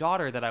texting my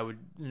daughter that I was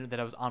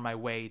on my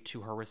way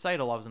to her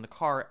recital. I was in the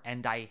car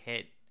and I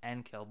hit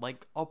and killed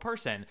like a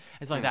person.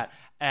 And something like that.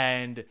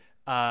 And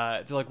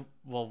they're like,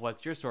 well,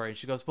 what's your story? And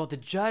she goes, well, the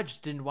judge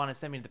didn't want to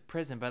send me to the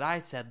prison, but I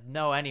said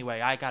no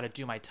anyway. I got to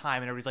do my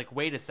time. And everybody's like,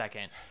 wait a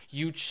second,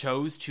 you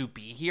chose to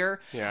be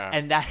here?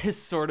 And that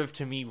is sort of,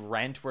 to me,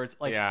 Rent, where it's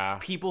like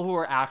people who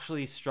are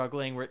actually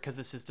struggling because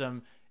the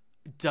system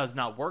does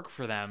not work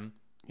for them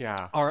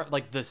are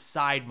like the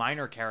side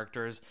minor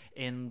characters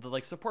in the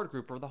like support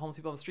group or the homeless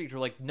people on the street who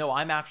are like, no,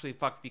 I'm actually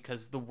fucked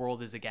because the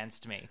world is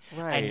against me.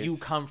 And you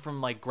come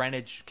from like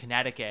Greenwich,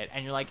 Connecticut,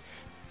 and you're like,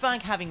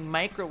 fuck having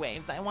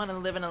microwaves. I want to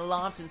live in a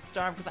loft and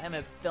starve because I'm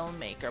a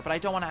filmmaker, but I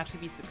don't want to actually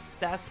be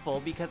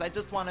successful because I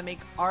just want to make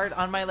art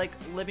on my like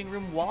living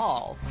room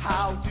wall.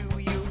 How do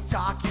you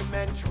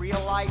document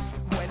real life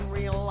when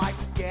real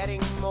life's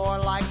getting more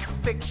like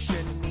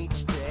fiction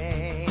each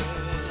day?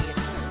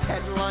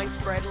 Headlines,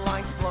 spread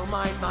lines blow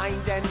my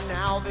mind, and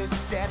now this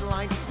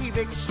deadline,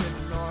 eviction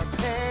or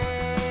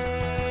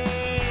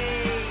pay.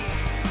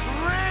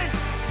 Rent!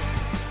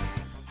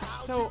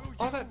 So,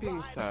 all that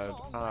being said,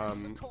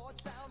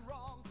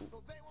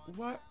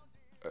 what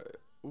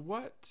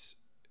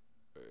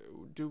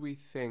do we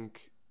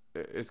think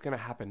is going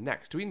to happen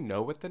next? Do we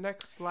know what the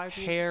next live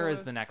Hair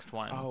is the next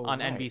one on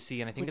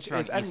NBC, and I think it's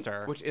around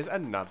Easter. Which is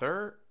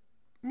another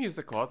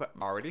musical that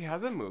already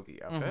has a movie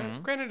of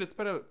it. Granted, it's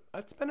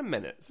been a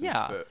minute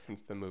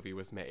since the movie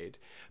was made,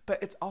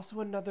 but it's also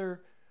another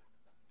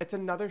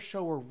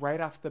show where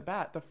right off the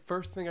bat, the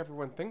first thing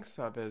everyone thinks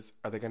of is,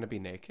 are they going to be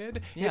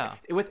naked?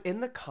 Within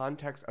the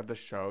context of the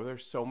show,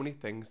 there's so many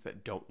things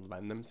that don't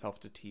lend themselves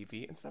to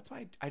TV, and so that's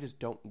why I just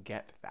don't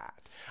get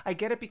that. I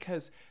get it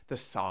because the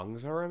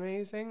songs are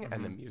amazing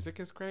and the music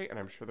is great, and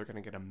I'm sure they're going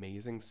to get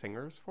amazing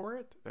singers for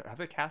it. Have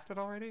they cast it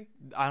already?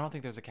 I don't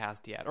think there's a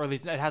cast yet, or at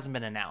least it hasn't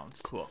been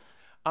announced. Cool.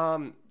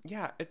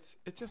 It's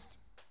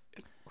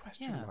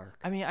question mark.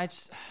 I mean,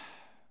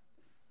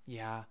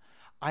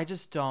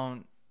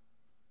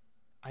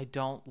 I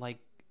don't like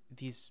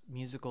these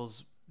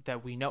musicals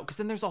that we know, because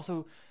then there's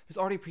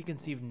already a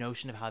preconceived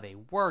notion of how they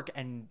work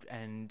and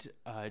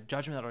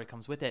judgment that already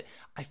comes with it.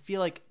 I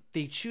feel like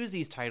they choose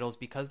these titles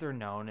because they're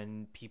known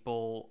and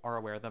people are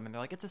aware of them, and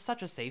they're like, it's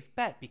such a safe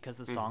bet because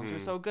the songs are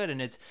so good,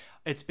 and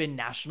it's been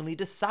nationally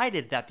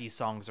decided that these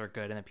songs are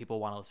good and that people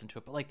want to listen to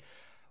it. But like,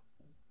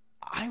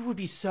 I would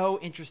be so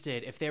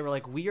interested if they were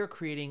like, we are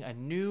creating a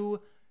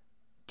new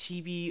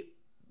TV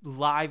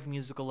live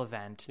musical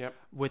event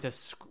with a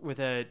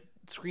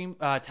screen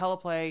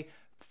teleplay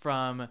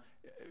from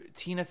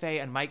Tina Fey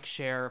and Mike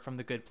Scher from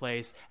The Good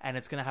Place, and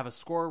it's going to have a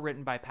score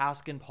written by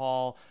Pascal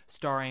Paul,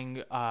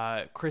 starring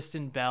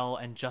Kristen Bell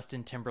and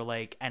Justin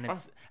Timberlake, and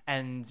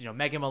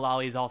Megan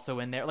Mullally is also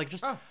in there. Like,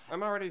 just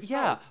I'm already sold.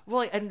 Yeah.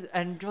 Well,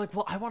 and you're like,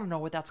 well, I want to know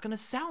what that's going to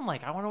sound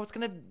like. I want to know what it's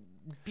going to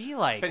be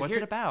like. What's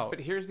it about? But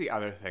here's the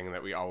other thing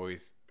that we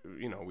always,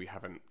 we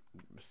haven't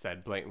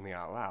said blatantly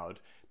out loud.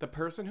 The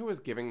person who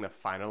is giving the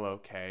final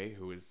okay,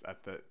 who is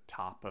at the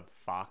top of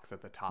Fox,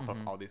 at the top of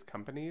all these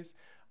companies,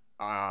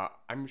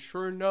 I'm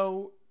sure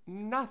know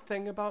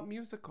nothing about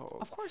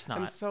musicals. Of course not.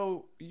 And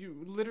so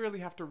you literally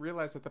have to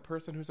realize that the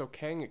person who's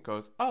okaying it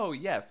goes, oh,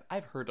 yes,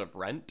 I've heard of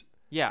Rent.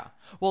 Yeah.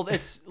 Well,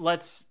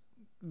 let's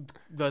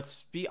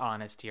be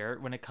honest here.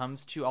 When it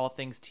comes to all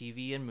things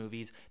TV and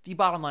movies, the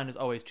bottom line is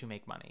always to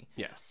make money.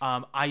 Yes.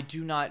 I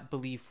do not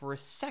believe for a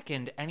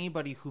second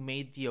anybody who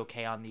made the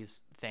okay on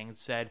these things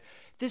said,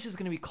 this is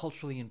going to be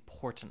culturally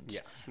important.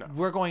 Yeah, no.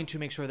 We're going to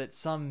make sure that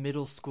some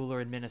middle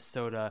schooler in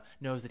Minnesota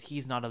knows that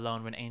he's not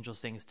alone when Angel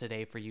sings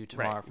Today for You,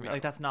 Tomorrow for Me. No.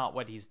 Like, that's not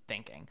what he's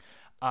thinking.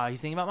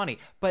 He's thinking about money.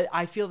 But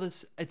I feel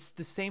it's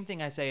the same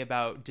thing I say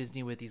about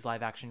Disney with these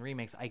live action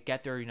remakes. I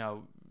get their,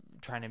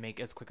 trying to make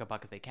as quick a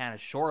buck as they can,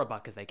 as sure a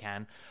buck as they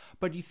can.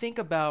 But you think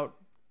about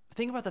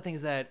the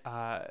things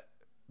that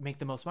make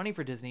the most money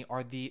for Disney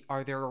are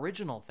their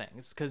original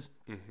things, because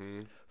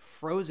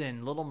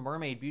Frozen, Little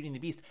Mermaid, Beauty and the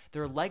Beast,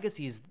 they're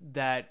legacies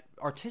that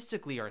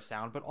artistically are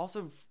sound, but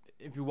also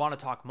if you want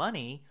to talk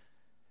money,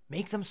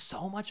 make them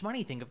so much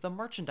money. Think of the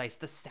merchandise,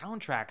 the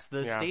soundtracks,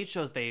 the stage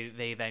shows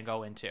they then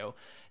go into.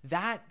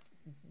 That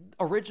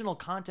original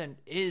content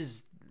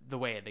is the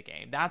way of the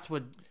game. That's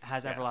what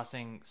has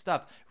everlasting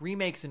stuff.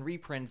 Remakes and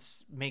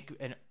reprints make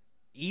an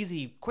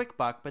easy, quick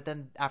buck, but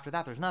then after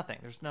that, there's nothing.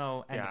 There's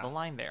no end of the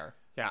line there.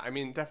 Yeah, I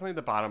mean, definitely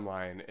the bottom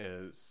line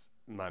is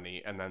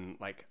money, and then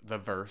like the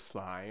verse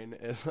line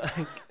is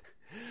like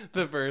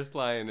the verse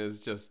line is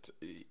just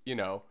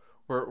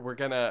we're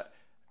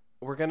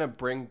gonna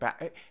bring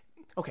back.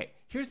 Okay,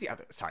 here's the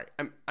other. Sorry,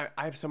 I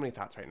have so many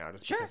thoughts right now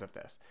just because of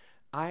this.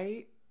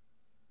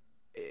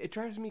 It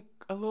drives me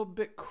a little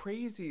bit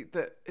crazy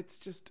that it's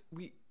just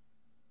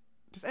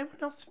does anyone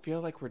else feel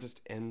like we're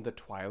just in the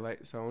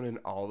Twilight Zone in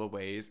all the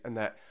ways, and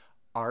that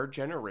our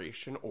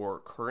generation,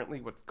 or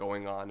currently what's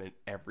going on in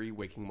every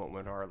waking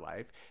moment of our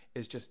life,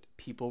 is just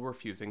people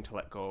refusing to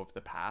let go of the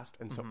past,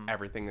 and so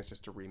everything is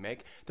just a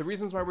remake? The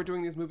reasons why we're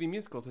doing these movie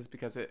musicals is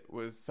because it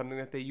was something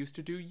that they used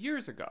to do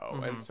years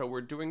ago, and so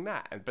we're doing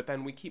that. But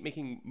then we keep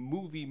making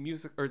movie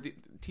music or the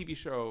TV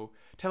show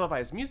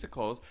televised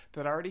musicals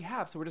that I already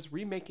have, so we're just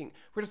remaking.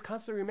 We're just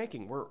constantly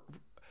remaking. We're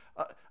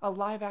a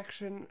live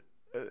action.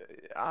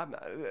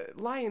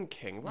 Lion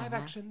King, live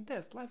action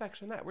this, live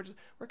action that.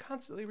 We're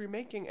constantly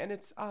remaking, and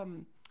it's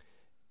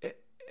it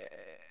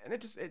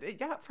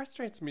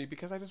frustrates me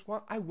because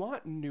I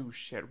want new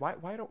shit. Why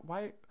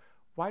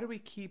do we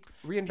keep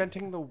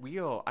reinventing the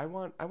wheel? I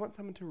want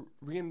someone to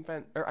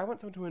reinvent, or I want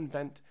someone to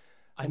invent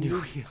a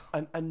new wheel.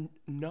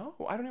 No,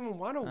 I don't even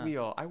want a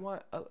wheel. I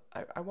want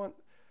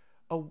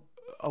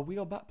a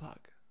wheel butt plug.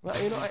 Well,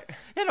 I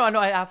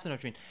absolutely know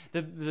what you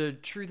mean. The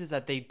truth is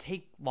that they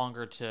take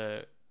longer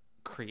to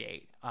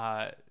create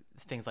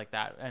things like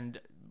that, and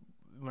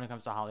when it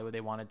comes to Hollywood,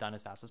 they want it done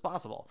as fast as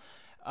possible.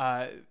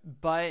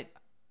 But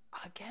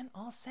again,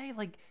 I'll say,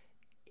 like,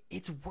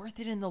 it's worth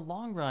it in the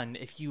long run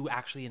if you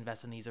actually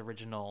invest in these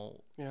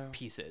original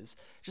pieces.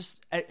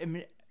 Just I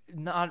mean,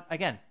 not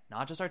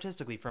just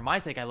artistically. For my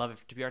sake, I love it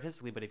to be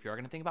artistically, but if you're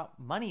going to think about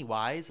money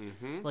wise,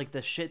 like,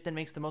 the shit that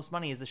makes the most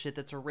money is the shit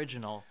that's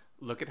original.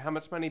 Look at how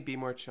much money Be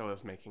More Chill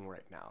is making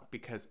right now,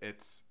 because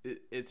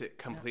is it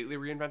completely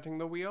reinventing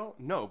the wheel?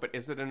 No, but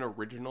is it an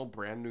original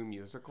brand new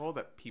musical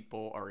that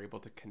people are able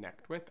to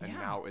connect with, and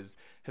now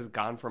has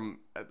gone from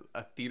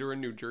a theater in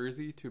New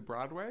Jersey to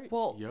Broadway?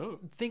 Well,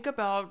 think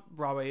about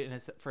Broadway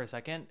for a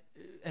second,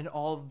 and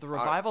all the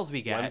revivals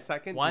we get. 1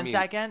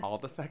 second? All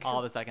the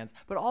seconds.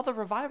 But all the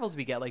revivals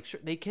we get, like, sure,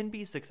 they can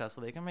be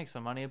successful, they can make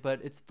some money, but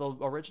it's the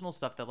original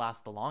stuff that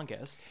lasts the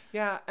longest.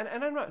 Yeah,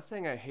 and I'm not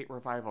saying I hate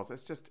revivals.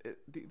 It's just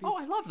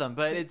I love them,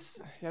 but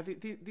it's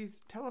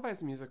these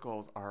televised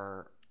musicals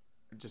are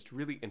just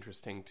really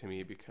interesting to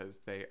me because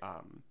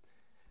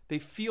they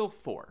feel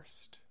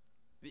forced.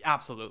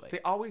 Absolutely, they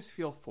always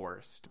feel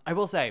forced. I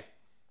will say,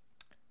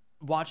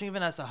 watching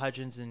Vanessa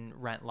Hudgens in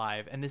Rent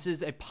live, and this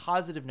is a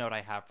positive note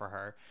I have for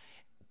her.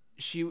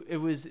 It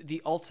was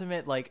the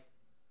ultimate, like,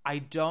 I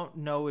don't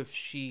know if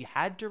she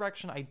had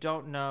direction. I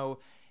don't know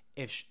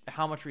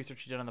how much research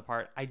she did on the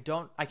part. I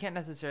can't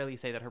necessarily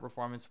say that her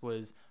performance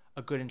was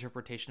a good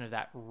interpretation of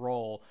that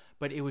role,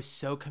 but it was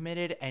so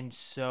committed and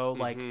so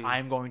like,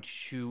 I'm going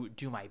to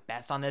do my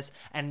best on this.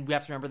 And we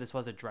have to remember this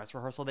was a dress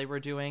rehearsal they were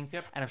doing.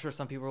 Yep. And I'm sure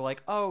some people were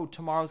like, oh,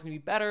 tomorrow's gonna be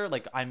better.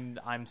 Like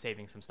I'm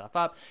saving some stuff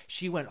up.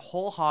 She went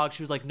whole hog.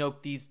 She was like,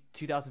 nope, these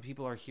 2,000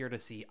 people are here to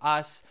see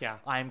us. Yeah.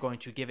 I'm going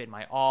to give it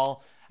my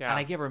all. Yeah. And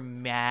I give her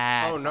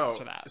mad props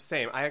for that.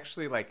 Same. I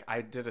actually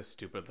I did a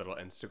stupid little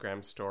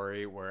Instagram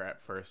story where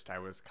at first I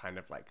was kind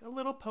of like a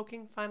little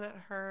poking fun at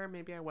her.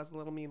 Maybe I was a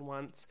little mean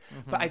once,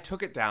 but I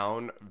took it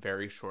down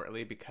very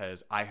shortly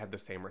because I had the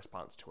same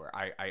response to her.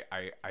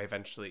 I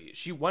eventually,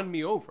 she won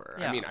me over.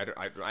 Yeah. I mean,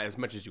 I as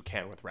much as you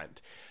can with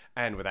Rent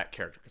and with that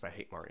character because I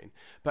hate Maureen.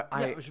 But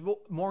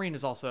Maureen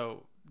is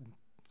also...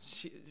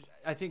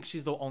 I think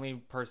she's the only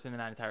person in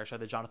that entire show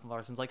that Jonathan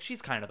Larson's like,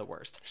 she's kind of the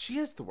worst. She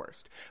is the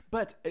worst.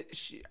 But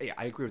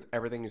I agree with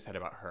everything you said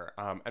about her.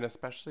 And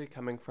especially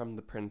coming from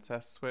The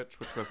Princess Switch,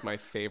 which was my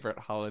favorite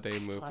holiday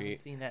movie. Still haven't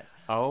seen it.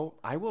 Oh,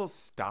 I will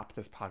stop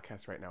this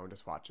podcast right now and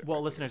just watch it.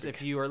 Well, listeners,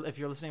 if you're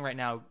listening right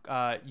now,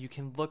 you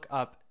can look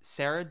up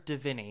Sarah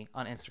Deviney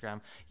on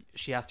Instagram.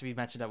 She has to be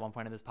mentioned at one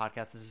point in this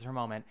podcast. This is her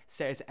moment.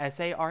 It's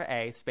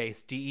SARA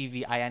space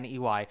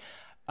DEVINEY.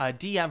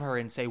 DM her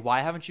and say, why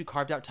haven't you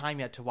carved out time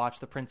yet to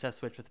watch The Princess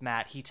Switch with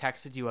Matt? He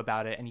texted you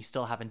about it and you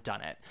still haven't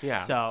done it. Yeah.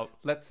 So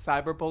let's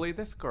cyberbully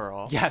this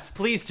girl. Yes,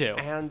 please do.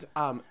 And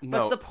no.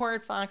 But the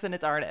Porn Fox and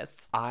its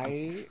artists.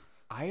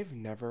 I've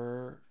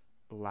never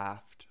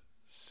laughed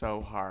so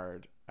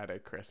hard at a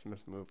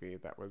Christmas movie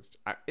that was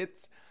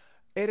it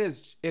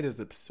is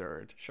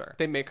absurd. Sure.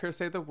 They make her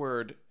say the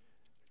word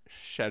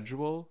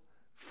schedule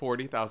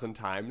 40,000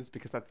 times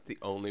because that's the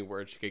only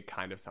word she could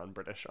kind of sound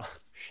British on.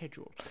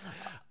 Schedule.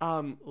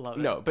 Love it.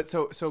 No, but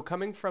so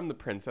coming from The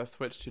Princess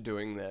Switch to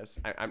doing this,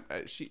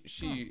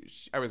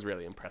 I was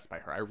really impressed by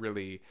her.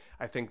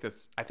 I think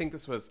this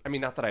was, I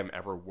mean, not that I'm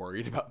ever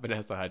worried about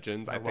Vanessa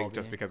Hudgens. I think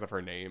just because of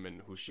her name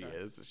and who she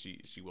is,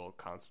 she will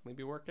constantly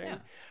be working. Yeah.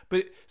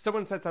 But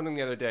someone said something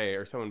the other day,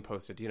 or someone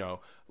posted,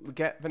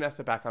 get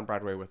Vanessa back on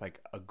Broadway with like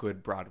a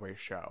good Broadway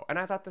show. And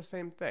I thought the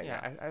same thing.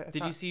 Yeah.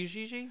 Did you see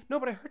Gigi? No,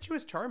 but I heard she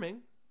was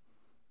charming.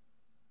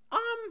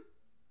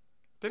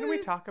 Didn't we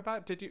talk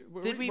about?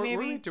 Were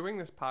we doing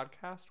this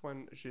podcast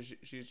when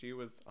Gigi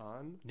was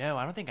on? No,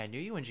 I don't think I knew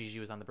you when Gigi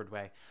was on the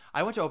Broadway.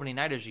 I went to opening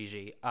night of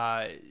Gigi.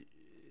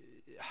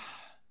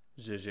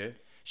 Gigi.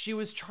 She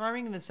was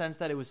charming in the sense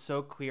that it was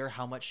so clear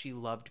how much she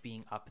loved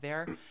being up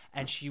there,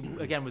 and she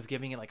again was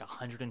giving it like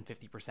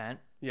 150%.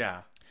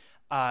 Yeah.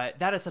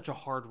 That is such a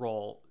hard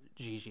role,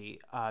 Gigi,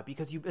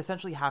 because you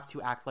essentially have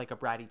to act like a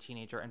bratty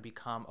teenager and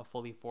become a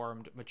fully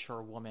formed,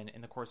 mature woman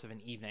in the course of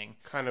an evening.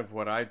 Kind of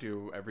what I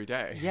do every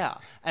day. Yeah,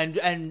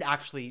 and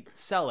actually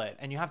sell it,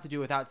 and you have to do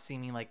it without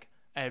seeming like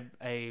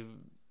a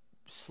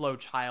slow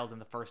child in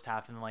the first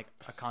half and like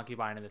a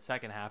concubine in the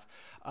second half.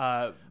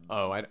 I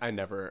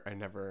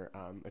never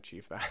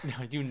achieve that. No,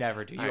 you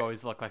never do. You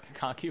always look like a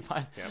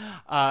concubine.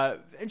 Yeah.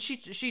 And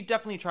she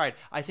definitely tried.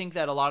 I think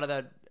that a lot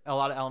of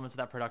elements of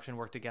that production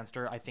worked against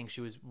her. I think she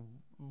was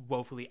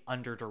woefully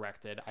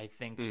under-directed. I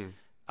think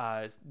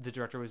the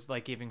director was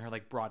like giving her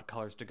like broad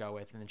colors to go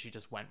with, and then she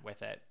just went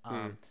with it.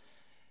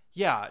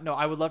 Yeah, no,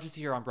 I would love to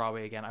see her on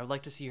Broadway again. I would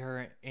like to see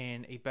her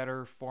in a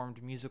better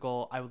formed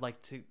musical. I would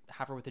like to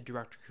have her with a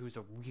director who's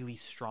a really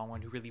strong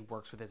one, who really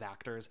works with his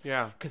actors.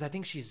 Yeah. Because I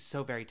think she's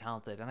so very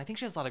talented, and I think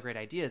she has a lot of great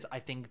ideas. I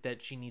think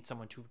that she needs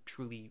someone to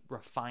truly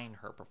refine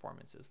her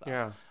performances, though.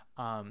 Yeah.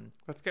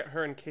 Let's get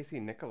her and Casey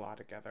Nicholaw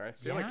together. I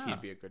feel like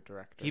he'd be a good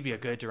director. He'd be a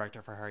good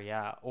director for her,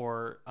 yeah.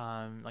 Or,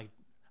 like...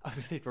 I was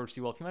going to say George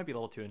C. Wolfe. He might be a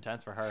little too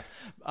intense for her.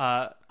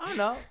 I don't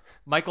know.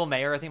 Michael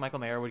Mayer. I think Michael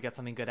Mayer would get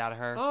something good out of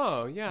her.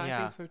 Oh, yeah. I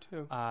think so,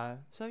 too.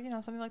 So,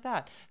 something like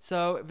that.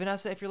 So,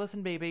 Vanessa, if you're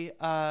listening, baby,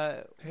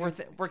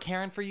 we're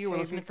caring for you. We're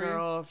listening for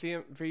girl,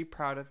 you. Very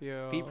proud of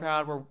you. Be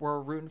proud. We're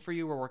rooting for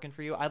you. We're working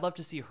for you. I'd love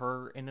to see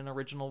her in an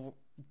original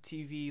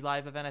TV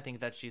live event. I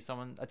think that she's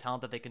a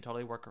talent that they can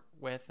totally work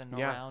with and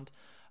around.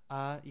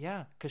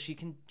 Because she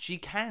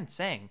can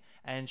sing,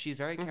 and she's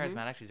very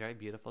charismatic. She's very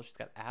beautiful. She's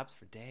got abs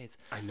for days.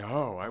 I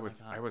know. I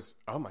was.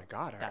 Oh my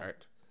god!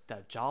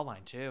 That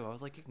jawline too. I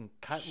was like, you can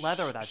cut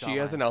leather with that jawline. She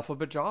has an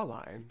alphabet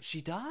jawline.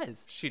 She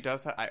does. She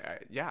does.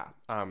 Yeah.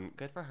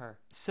 Good for her.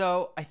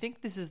 So I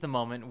think this is the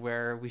moment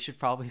where we should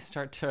probably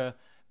start to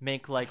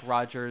make like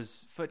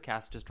Roger's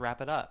Footcast. Just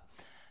wrap it up.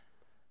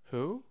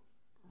 Who?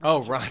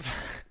 Oh, Roger.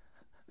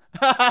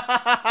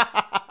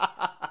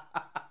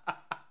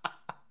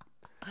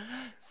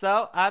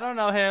 So I don't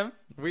know him.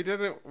 We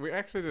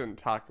actually didn't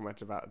talk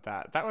much about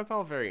that. That was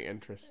all very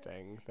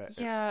interesting. If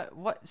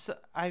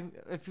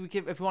we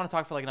want to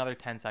talk for like another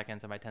 10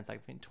 seconds, and by 10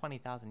 seconds I mean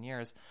 20,000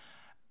 years.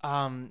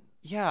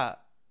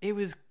 It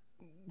was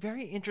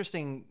very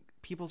interesting.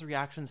 People's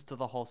reactions to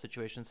the whole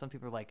situation. Some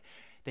people are like,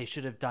 they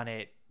should have done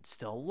it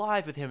still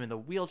live with him in the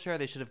wheelchair.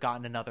 They should have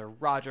gotten another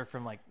Roger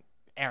from like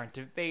Aaron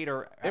Tveit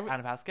or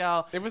Anna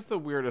Pascal. It was the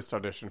weirdest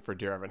audition for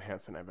Dear Evan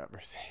Hansen I've ever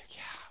seen.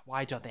 Yeah.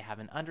 Why don't they have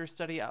an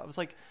understudy? I was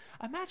like,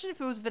 imagine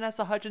if it was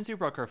Vanessa Hudgens who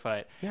broke her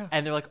foot. Yeah.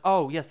 And they're like,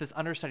 oh, yes, this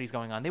understudy's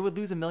going on. They would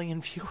lose 1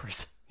 million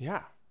viewers.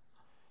 Yeah.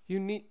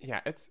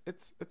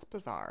 It's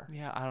bizarre.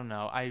 Yeah, I don't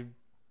know.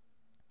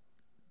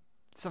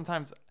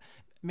 Sometimes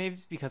maybe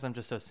it's because I'm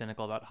just so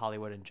cynical about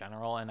Hollywood in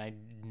general, and I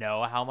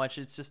know how much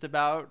it's just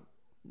about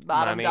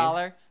bottom money.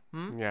 dollar.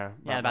 Yeah,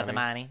 about the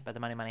money,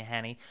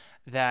 honey.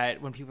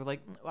 That when people are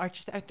like, I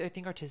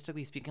think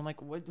artistically speaking, I'm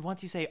like,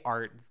 once you say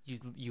art,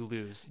 you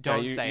lose.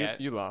 Don't say it.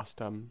 You lost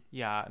them.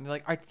 Yeah, and they're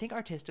like, I think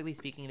artistically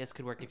speaking, this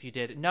could work if you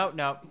did.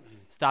 No,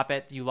 stop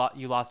it. You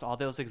lost all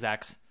those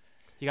execs.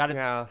 You got to.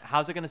 Yeah.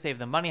 How's it going to save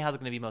them money? How's it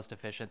going to be most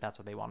efficient? That's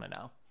what they want to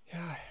know.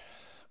 Yeah.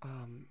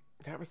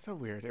 That was so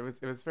weird. It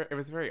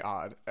was very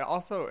odd.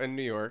 Also in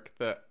New York,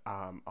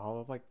 all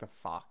of like the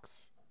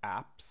Fox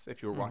apps,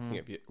 if you were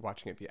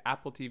watching it via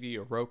Apple TV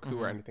or Roku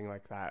or anything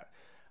like that.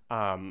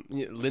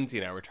 Lindsay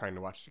and I were trying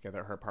to watch together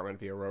at her apartment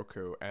via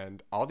Roku,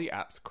 and all the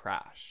apps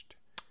crashed.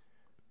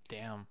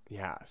 Damn.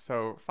 Yeah,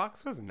 so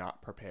Fox was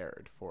not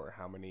prepared for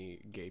how many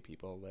gay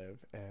people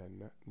live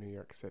in New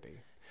York City.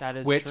 That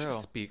is true.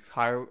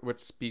 Which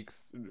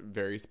speaks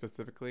very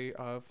specifically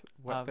of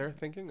what they're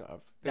thinking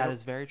of. That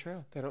is very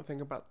true. They don't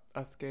think about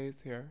us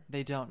gays here.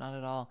 They don't, not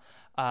at all.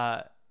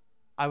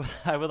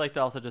 I would like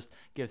to also just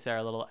give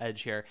Sarah a little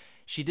edge here.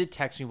 She did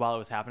text me while it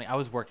was happening. I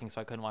was working,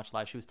 so I couldn't watch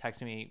live. She was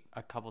texting me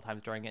a couple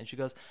times during it, and she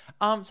goes,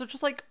 so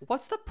just like,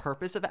 what's the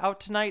purpose of Out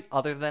Tonight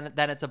other than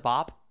it's a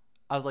bop?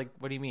 I was like,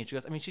 what do you mean? She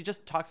goes, I mean, she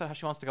just talks about how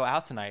she wants to go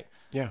out tonight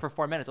for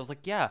 4 minutes. I was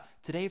like, yeah,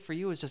 today for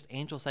you is just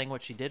Angel saying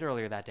what she did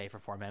earlier that day for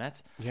 4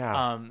 minutes. Yeah,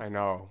 I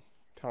know.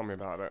 Tell me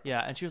about it.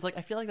 Yeah, and she was like,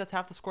 I feel like that's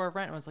half the score of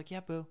Rent. And I was like,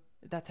 yeah, boo.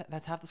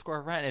 That's half the score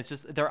of Rent. It's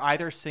just they're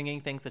either singing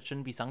things that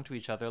shouldn't be sung to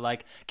each other,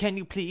 like "Can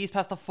you please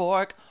pass the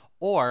fork,"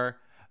 or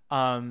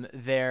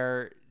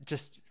they're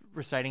just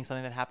reciting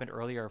something that happened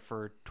earlier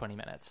for 20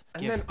 minutes.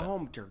 And then,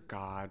 oh dear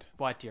God,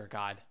 what dear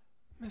God,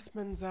 Miss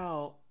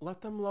Menzel,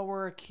 let them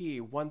lower a key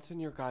once in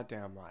your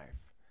goddamn life.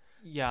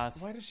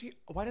 Yes.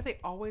 Why do they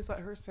always let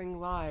her sing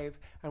live,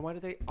 and why do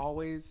they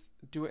always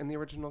do it in the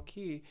original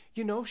key?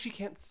 You know she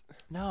can't.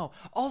 No.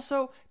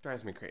 Also,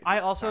 drives me crazy. I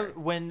also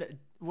when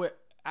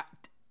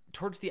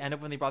towards the end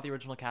of when they brought the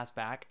original cast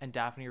back and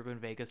Daphne Urban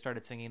Vega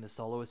started singing the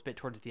soloist bit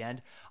towards the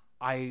end,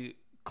 I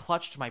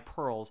clutched my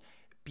pearls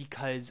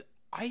because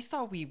I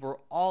thought we were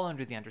all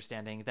under the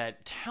understanding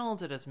that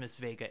talented as Miss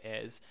Vega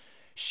is,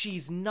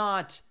 she's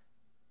not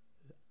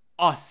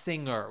a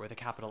singer with a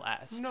capital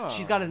S. No.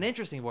 She's got an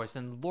interesting voice,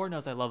 and Lord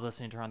knows I love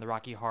listening to her on the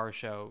Rocky Horror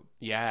Show.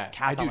 Yeah,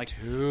 I do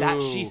too.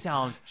 That she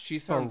sounds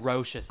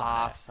ferocious,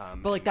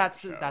 awesome. But like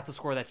that's a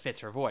score that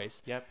fits her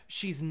voice. Yep.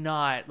 She's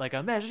not like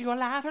a measure your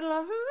life in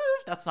love.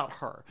 That's not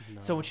her. No.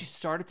 So when she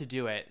started to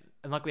do it,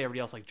 and luckily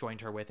everybody else like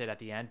joined her with it at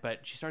the end,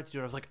 but she started to do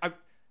it. I was like,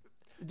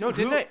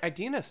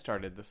 Idina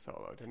started the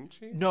solo, didn't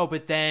she? No,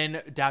 but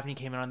then Daphne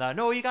came in on that.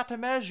 No, you got to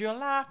measure your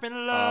life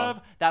in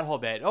love. That whole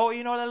bit. Oh,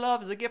 you know what I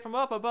love is a gift from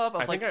up above.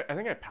 I think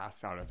I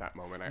passed out at that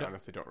moment. I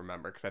honestly don't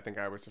remember because I think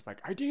I was just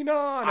like Idina,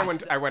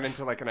 and I went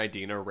into like an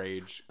Idina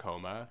rage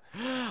coma.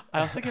 I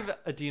also give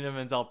Idina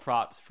Menzel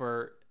props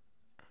for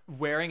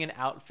wearing an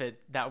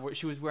outfit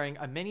she was wearing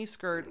a mini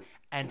skirt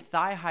and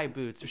thigh-high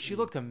boots. She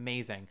looked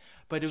amazing.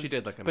 She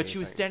did look amazing. But she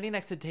was standing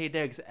next to Taye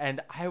Diggs, and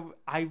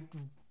I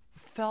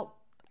felt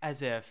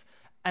as if,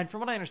 and from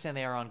what I understand,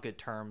 they are on good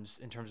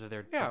terms in terms of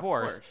their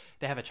divorce.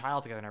 They have a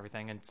child together and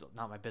everything, and it's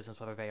not my business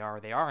whether they are or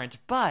they aren't.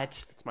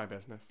 But it's my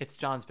business. It's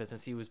John's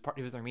business. He was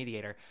their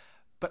mediator.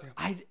 But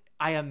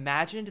I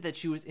imagined that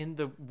she was in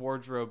the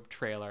wardrobe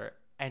trailer,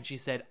 and she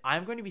said,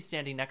 "I'm going to be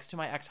standing next to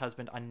my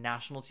ex-husband on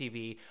national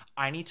TV.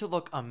 I need to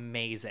look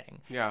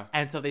amazing." Yeah.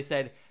 And so they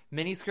said,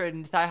 mini skirt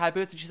and thigh-high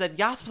boots, and she said,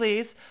 "Yes,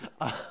 please."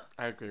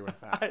 I agree with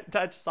that.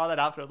 I just saw that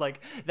outfit. I was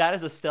like, that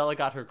is a Stella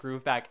got her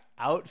groove back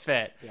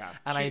outfit. Yeah.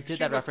 And I did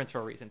that reference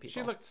for a reason, people.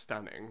 She looked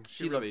stunning.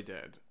 She really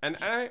did. And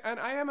I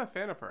am a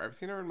fan of her. I've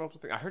seen her in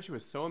multiple things. I heard she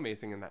was so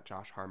amazing in that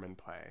Josh Harmon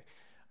play.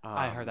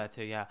 I heard that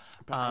too, yeah.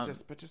 But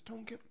just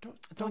don't give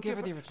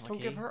her the original key.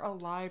 Don't give her a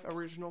live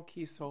original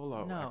key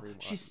solo. No, everyone.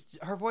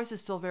 Her voice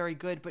is still very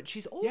good, but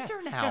she's older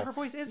now. Yeah, her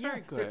voice is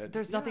very good.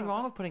 There's nothing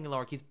wrong with putting in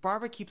lower keys.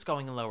 Barbara keeps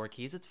going in lower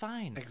keys. It's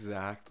fine.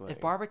 Exactly.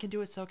 If Barbara can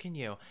do it, so can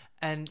you.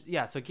 And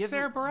yeah, so give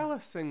Sarah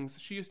Bareilles sings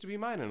 "She Used to Be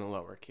Mine" in a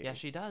lower key. Yeah,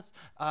 she does.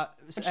 And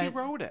she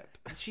wrote it.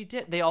 She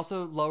did. They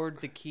also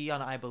lowered the key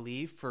on "I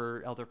Believe"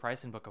 for Elder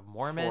Price in Book of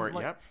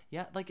Mormon.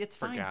 Yeah, like it's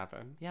fine. For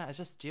Gavin. Yeah, it's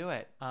just do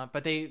it.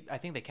 But I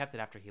think they kept it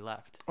after he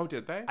left. Oh,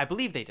 did they? I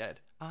believe they did.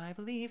 I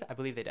believe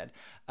they did.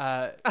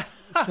 So,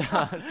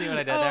 see what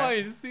I did there? Oh,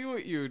 I see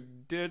what you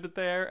did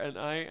there, and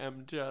I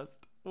am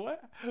just...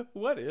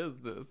 What is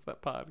this,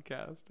 that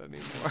podcast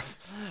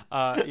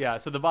anymore? Yeah,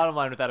 so the bottom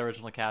line with that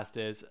original cast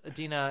is,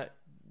 Idina,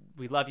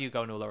 we love you,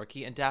 go into a lower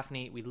key. And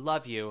Daphne, we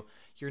love you,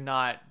 you're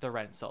not the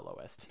Rent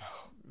soloist. No.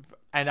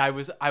 And I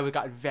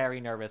got very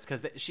nervous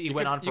because she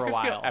went on for a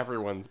while. Feel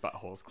everyone's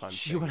buttholes clenching.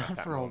 She went on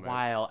for a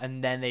while,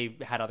 and then they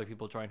had other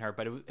people join her.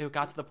 But it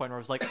got to the point where I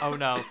was like, "Oh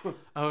no,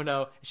 oh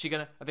no, is she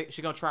gonna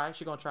try?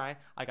 She gonna try?"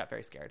 I got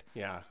very scared.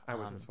 Yeah, I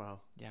was as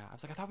well. Yeah, I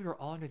was like, I thought we were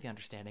all under the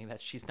understanding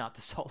that she's not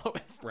the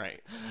soloist.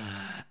 Right.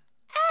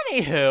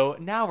 Anywho,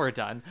 now we're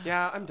done.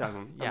 Yeah, I'm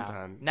done. I'm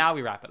done. Now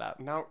we wrap it up.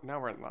 Now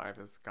we're in live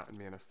has gotten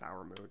me in a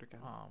sour mood again.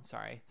 Oh, I'm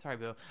sorry. Sorry,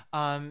 boo.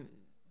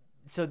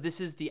 So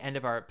this is the end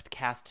of our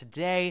cast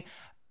today.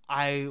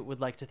 I would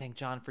like to thank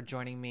John for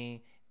joining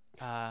me.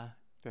 The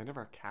end of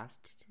our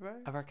cast today?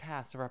 Of our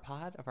cast, of our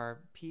pod, of our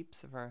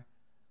peeps, of our...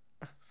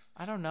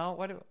 I don't know.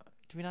 What do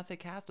we not say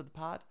cast of the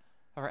pod?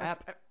 Of our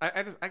app?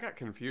 I got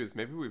confused.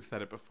 Maybe we've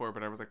said it before,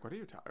 but I was like, what are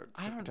you talking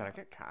about? Did I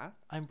get cast?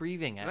 I'm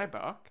breathing it. Did I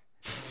book?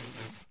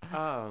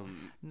 No,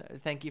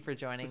 thank you for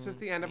joining. This is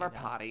the end of our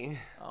potty.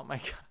 Oh my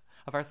God.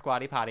 Of our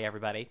squatty potty,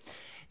 everybody.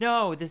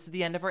 No, this is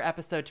the end of our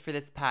episode for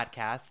this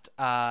podcast.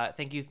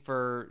 Thank you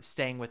for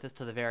staying with us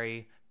to the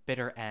very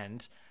bitter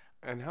end.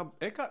 And how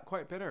it got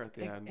quite bitter at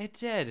the end. It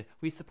did.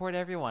 We support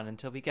everyone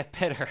until we get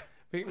bitter.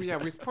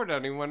 We support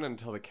anyone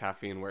until the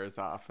caffeine wears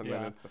off, and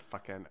then it's a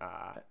fucking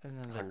and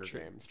then Hunger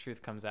Games.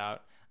 Truth comes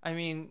out. I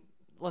mean,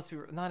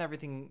 not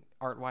everything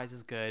art-wise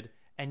is good,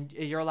 and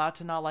you're allowed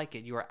to not like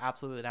it. You are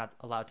absolutely not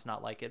allowed to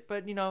not like it.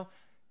 But,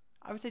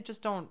 I would say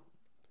just don't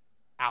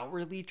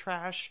outwardly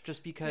trash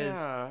just because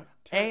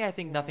I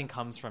think nothing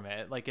comes from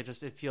it. Like it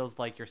feels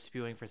like you're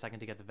spewing for a second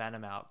to get the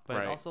venom out,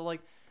 but also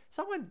like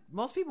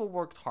most people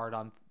worked hard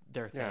on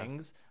their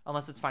things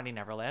unless it's Finding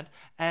Neverland,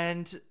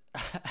 and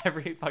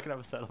every fucking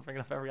episode I'll bring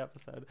it up every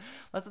episode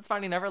unless it's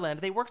Finding Neverland,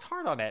 they worked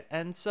hard on it.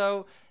 And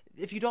so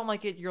if you don't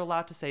like it, you're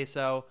allowed to say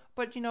so,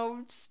 but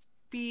just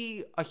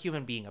be a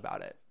human being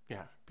about it.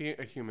 Be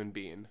a human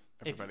being,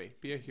 everybody.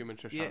 Be a human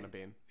Shoshana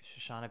Bean.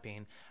 Shoshana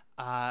Bean.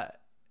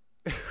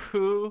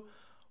 Who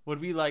would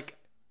we like?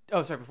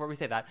 Oh, sorry. Before we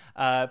say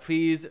that,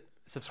 please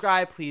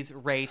subscribe, please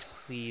rate,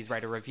 please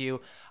write a review.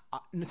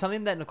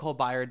 Something that Nicole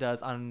Byer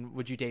does on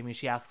Would You Date Me?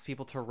 She asks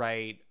people to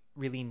write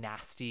really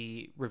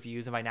nasty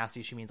reviews, and by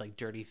nasty she means like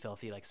dirty,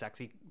 filthy, like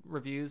sexy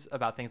reviews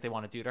about things they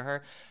want to do to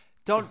her.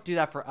 Don't do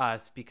that for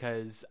us,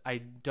 because I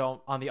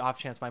don't. On the off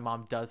chance my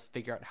mom does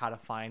figure out how to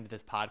find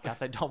this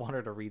podcast, I don't want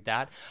her to read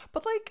that.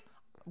 But like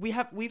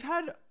we've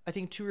had I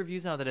think 2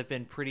 reviews now that have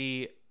been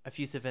pretty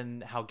effusive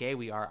in how gay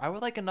we are. I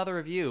would like another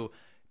review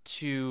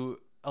to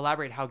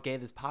elaborate how gay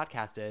this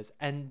podcast is,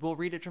 and we'll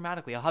read it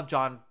dramatically. I'll have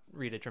John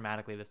read it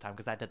dramatically this time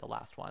because I did the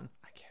last one.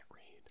 I can't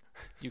read.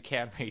 You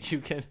can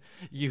read.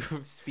 You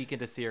speak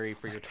into Siri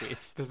for your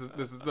tweets. This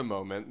is the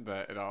moment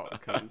that it all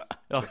comes.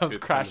 It all comes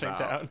crashing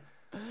down.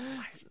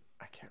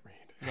 I can't read.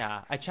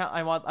 Yeah,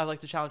 I'd like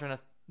to challenge our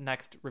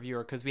next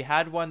reviewer, because we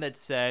had one that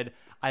said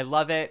I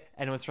love it,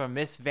 and it was from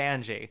Miss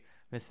Vanjie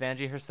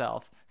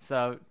herself.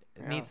 So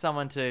need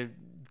someone to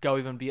go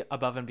even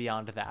above and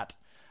beyond that.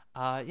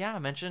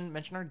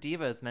 Mention our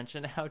divas.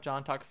 Mention how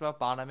John talks about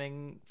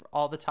bottoming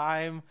all the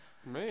time.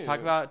 Talk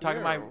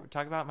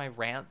about my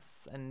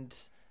rants and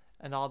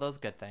all those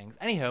good things.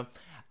 Anywho,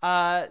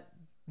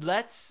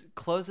 let's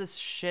close this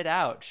shit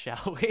out,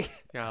 shall we?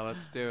 Yeah,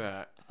 let's do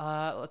it.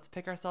 Let's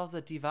pick ourselves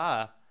a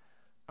diva.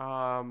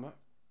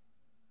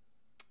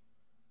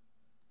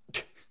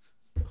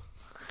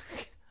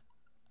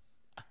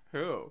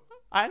 Who?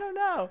 I don't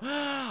know.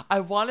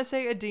 I want to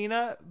say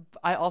Adina.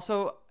 I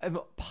also am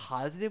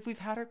positive we've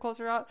had her close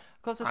us out.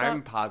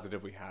 I'm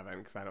positive we haven't,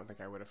 because I don't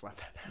think I would have let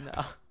that happen.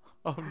 No.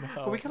 Oh, no.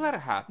 But we can let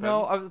it happen.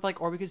 No, I was like,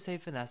 or we could say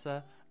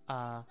Vanessa.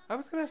 I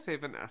was going to say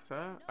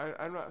Vanessa.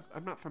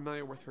 I'm not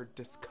familiar with her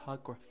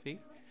discography.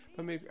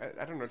 But maybe,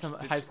 I don't know. Some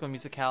High School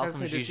Musical,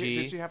 some Gigi.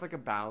 Did she have like a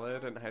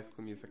ballad in High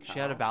School Musical? She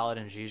had a ballad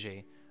in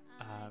Gigi.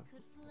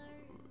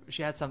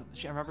 She had some.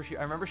 I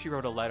remember she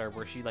wrote a letter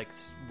where she like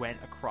went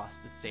across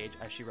the stage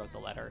as she wrote the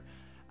letter,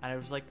 and I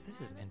was like, "This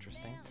is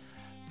interesting."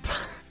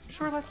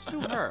 Sure, let's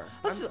do her.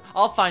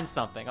 I'll find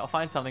something.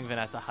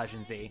 Vanessa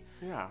Hudgens-y.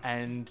 Yeah.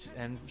 And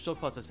she'll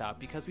close us out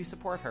because we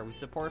support her. We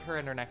support her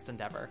in her next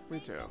endeavor. We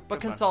do.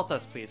 But consult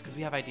us, please, because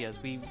we have ideas.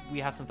 We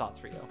have some thoughts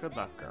for you. Good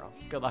luck, girl.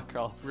 Good luck,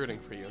 girl. Rooting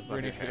for you.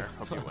 Rooting for you.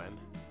 Hope you win.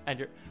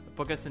 And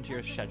book us into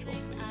your schedule,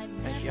 please.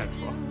 And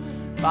schedule.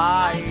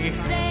 Bye.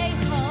 Stay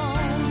home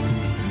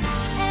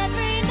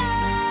every night.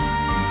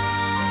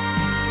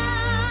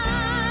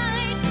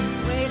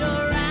 Wait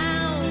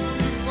around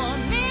for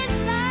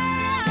midnight.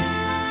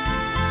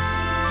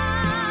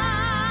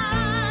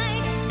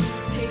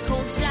 Take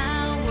cold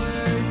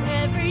showers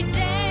every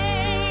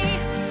day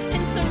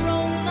and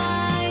throw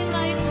my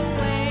life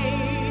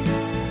away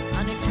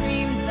on a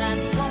dream that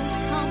won't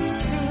come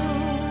true.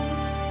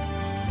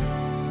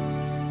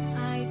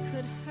 I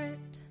could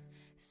hurt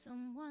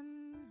someone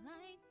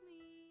like me.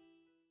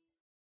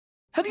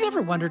 Have you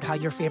ever wondered how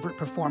your favorite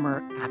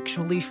performer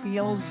actually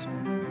feels?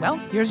 Well,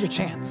 here's your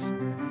chance.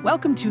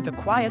 Welcome to The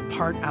Quiet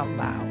Part Out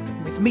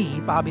Loud with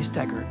me, Bobby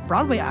Steggert,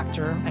 Broadway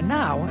actor and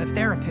now a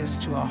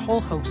therapist to a whole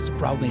host of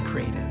Broadway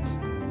creatives.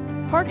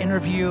 Part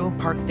interview,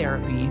 part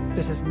therapy,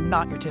 this is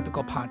not your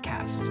typical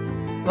podcast.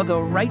 We'll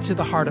go right to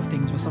the heart of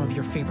things with some of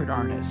your favorite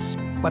artists,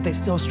 what they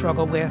still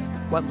struggle with,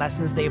 what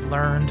lessons they've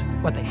learned,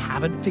 what they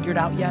haven't figured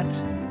out yet.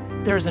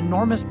 There's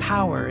enormous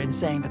power in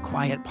saying the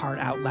quiet part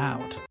out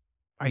loud.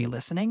 Are you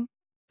listening?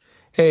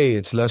 Hey,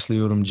 it's Leslie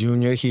Odom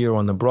Jr. here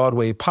on the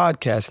Broadway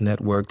Podcast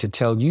Network to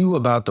tell you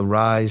about the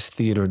Rise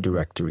Theater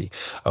Directory,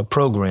 a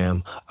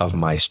program of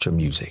Maestro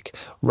Music.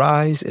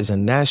 Rise is a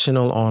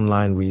national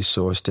online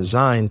resource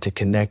designed to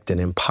connect and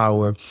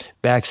empower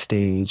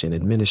backstage and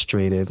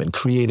administrative and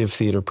creative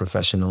theater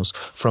professionals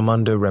from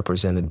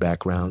underrepresented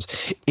backgrounds.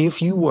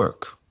 If you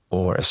work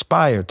or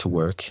aspire to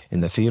work in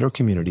the theater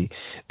community,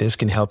 this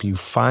can help you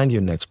find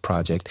your next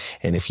project.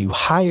 And if you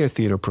hire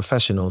theater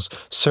professionals,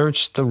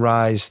 search the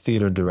Rise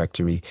Theater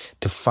Directory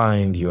to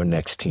find your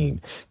next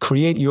team.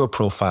 Create your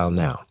profile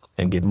now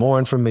and get more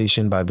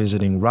information by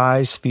visiting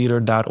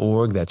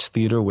risetheater.org. That's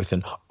theater with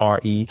an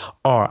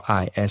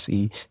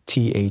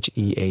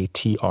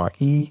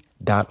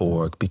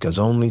RERISETHEATRE.org, because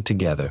only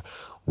together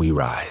we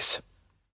rise.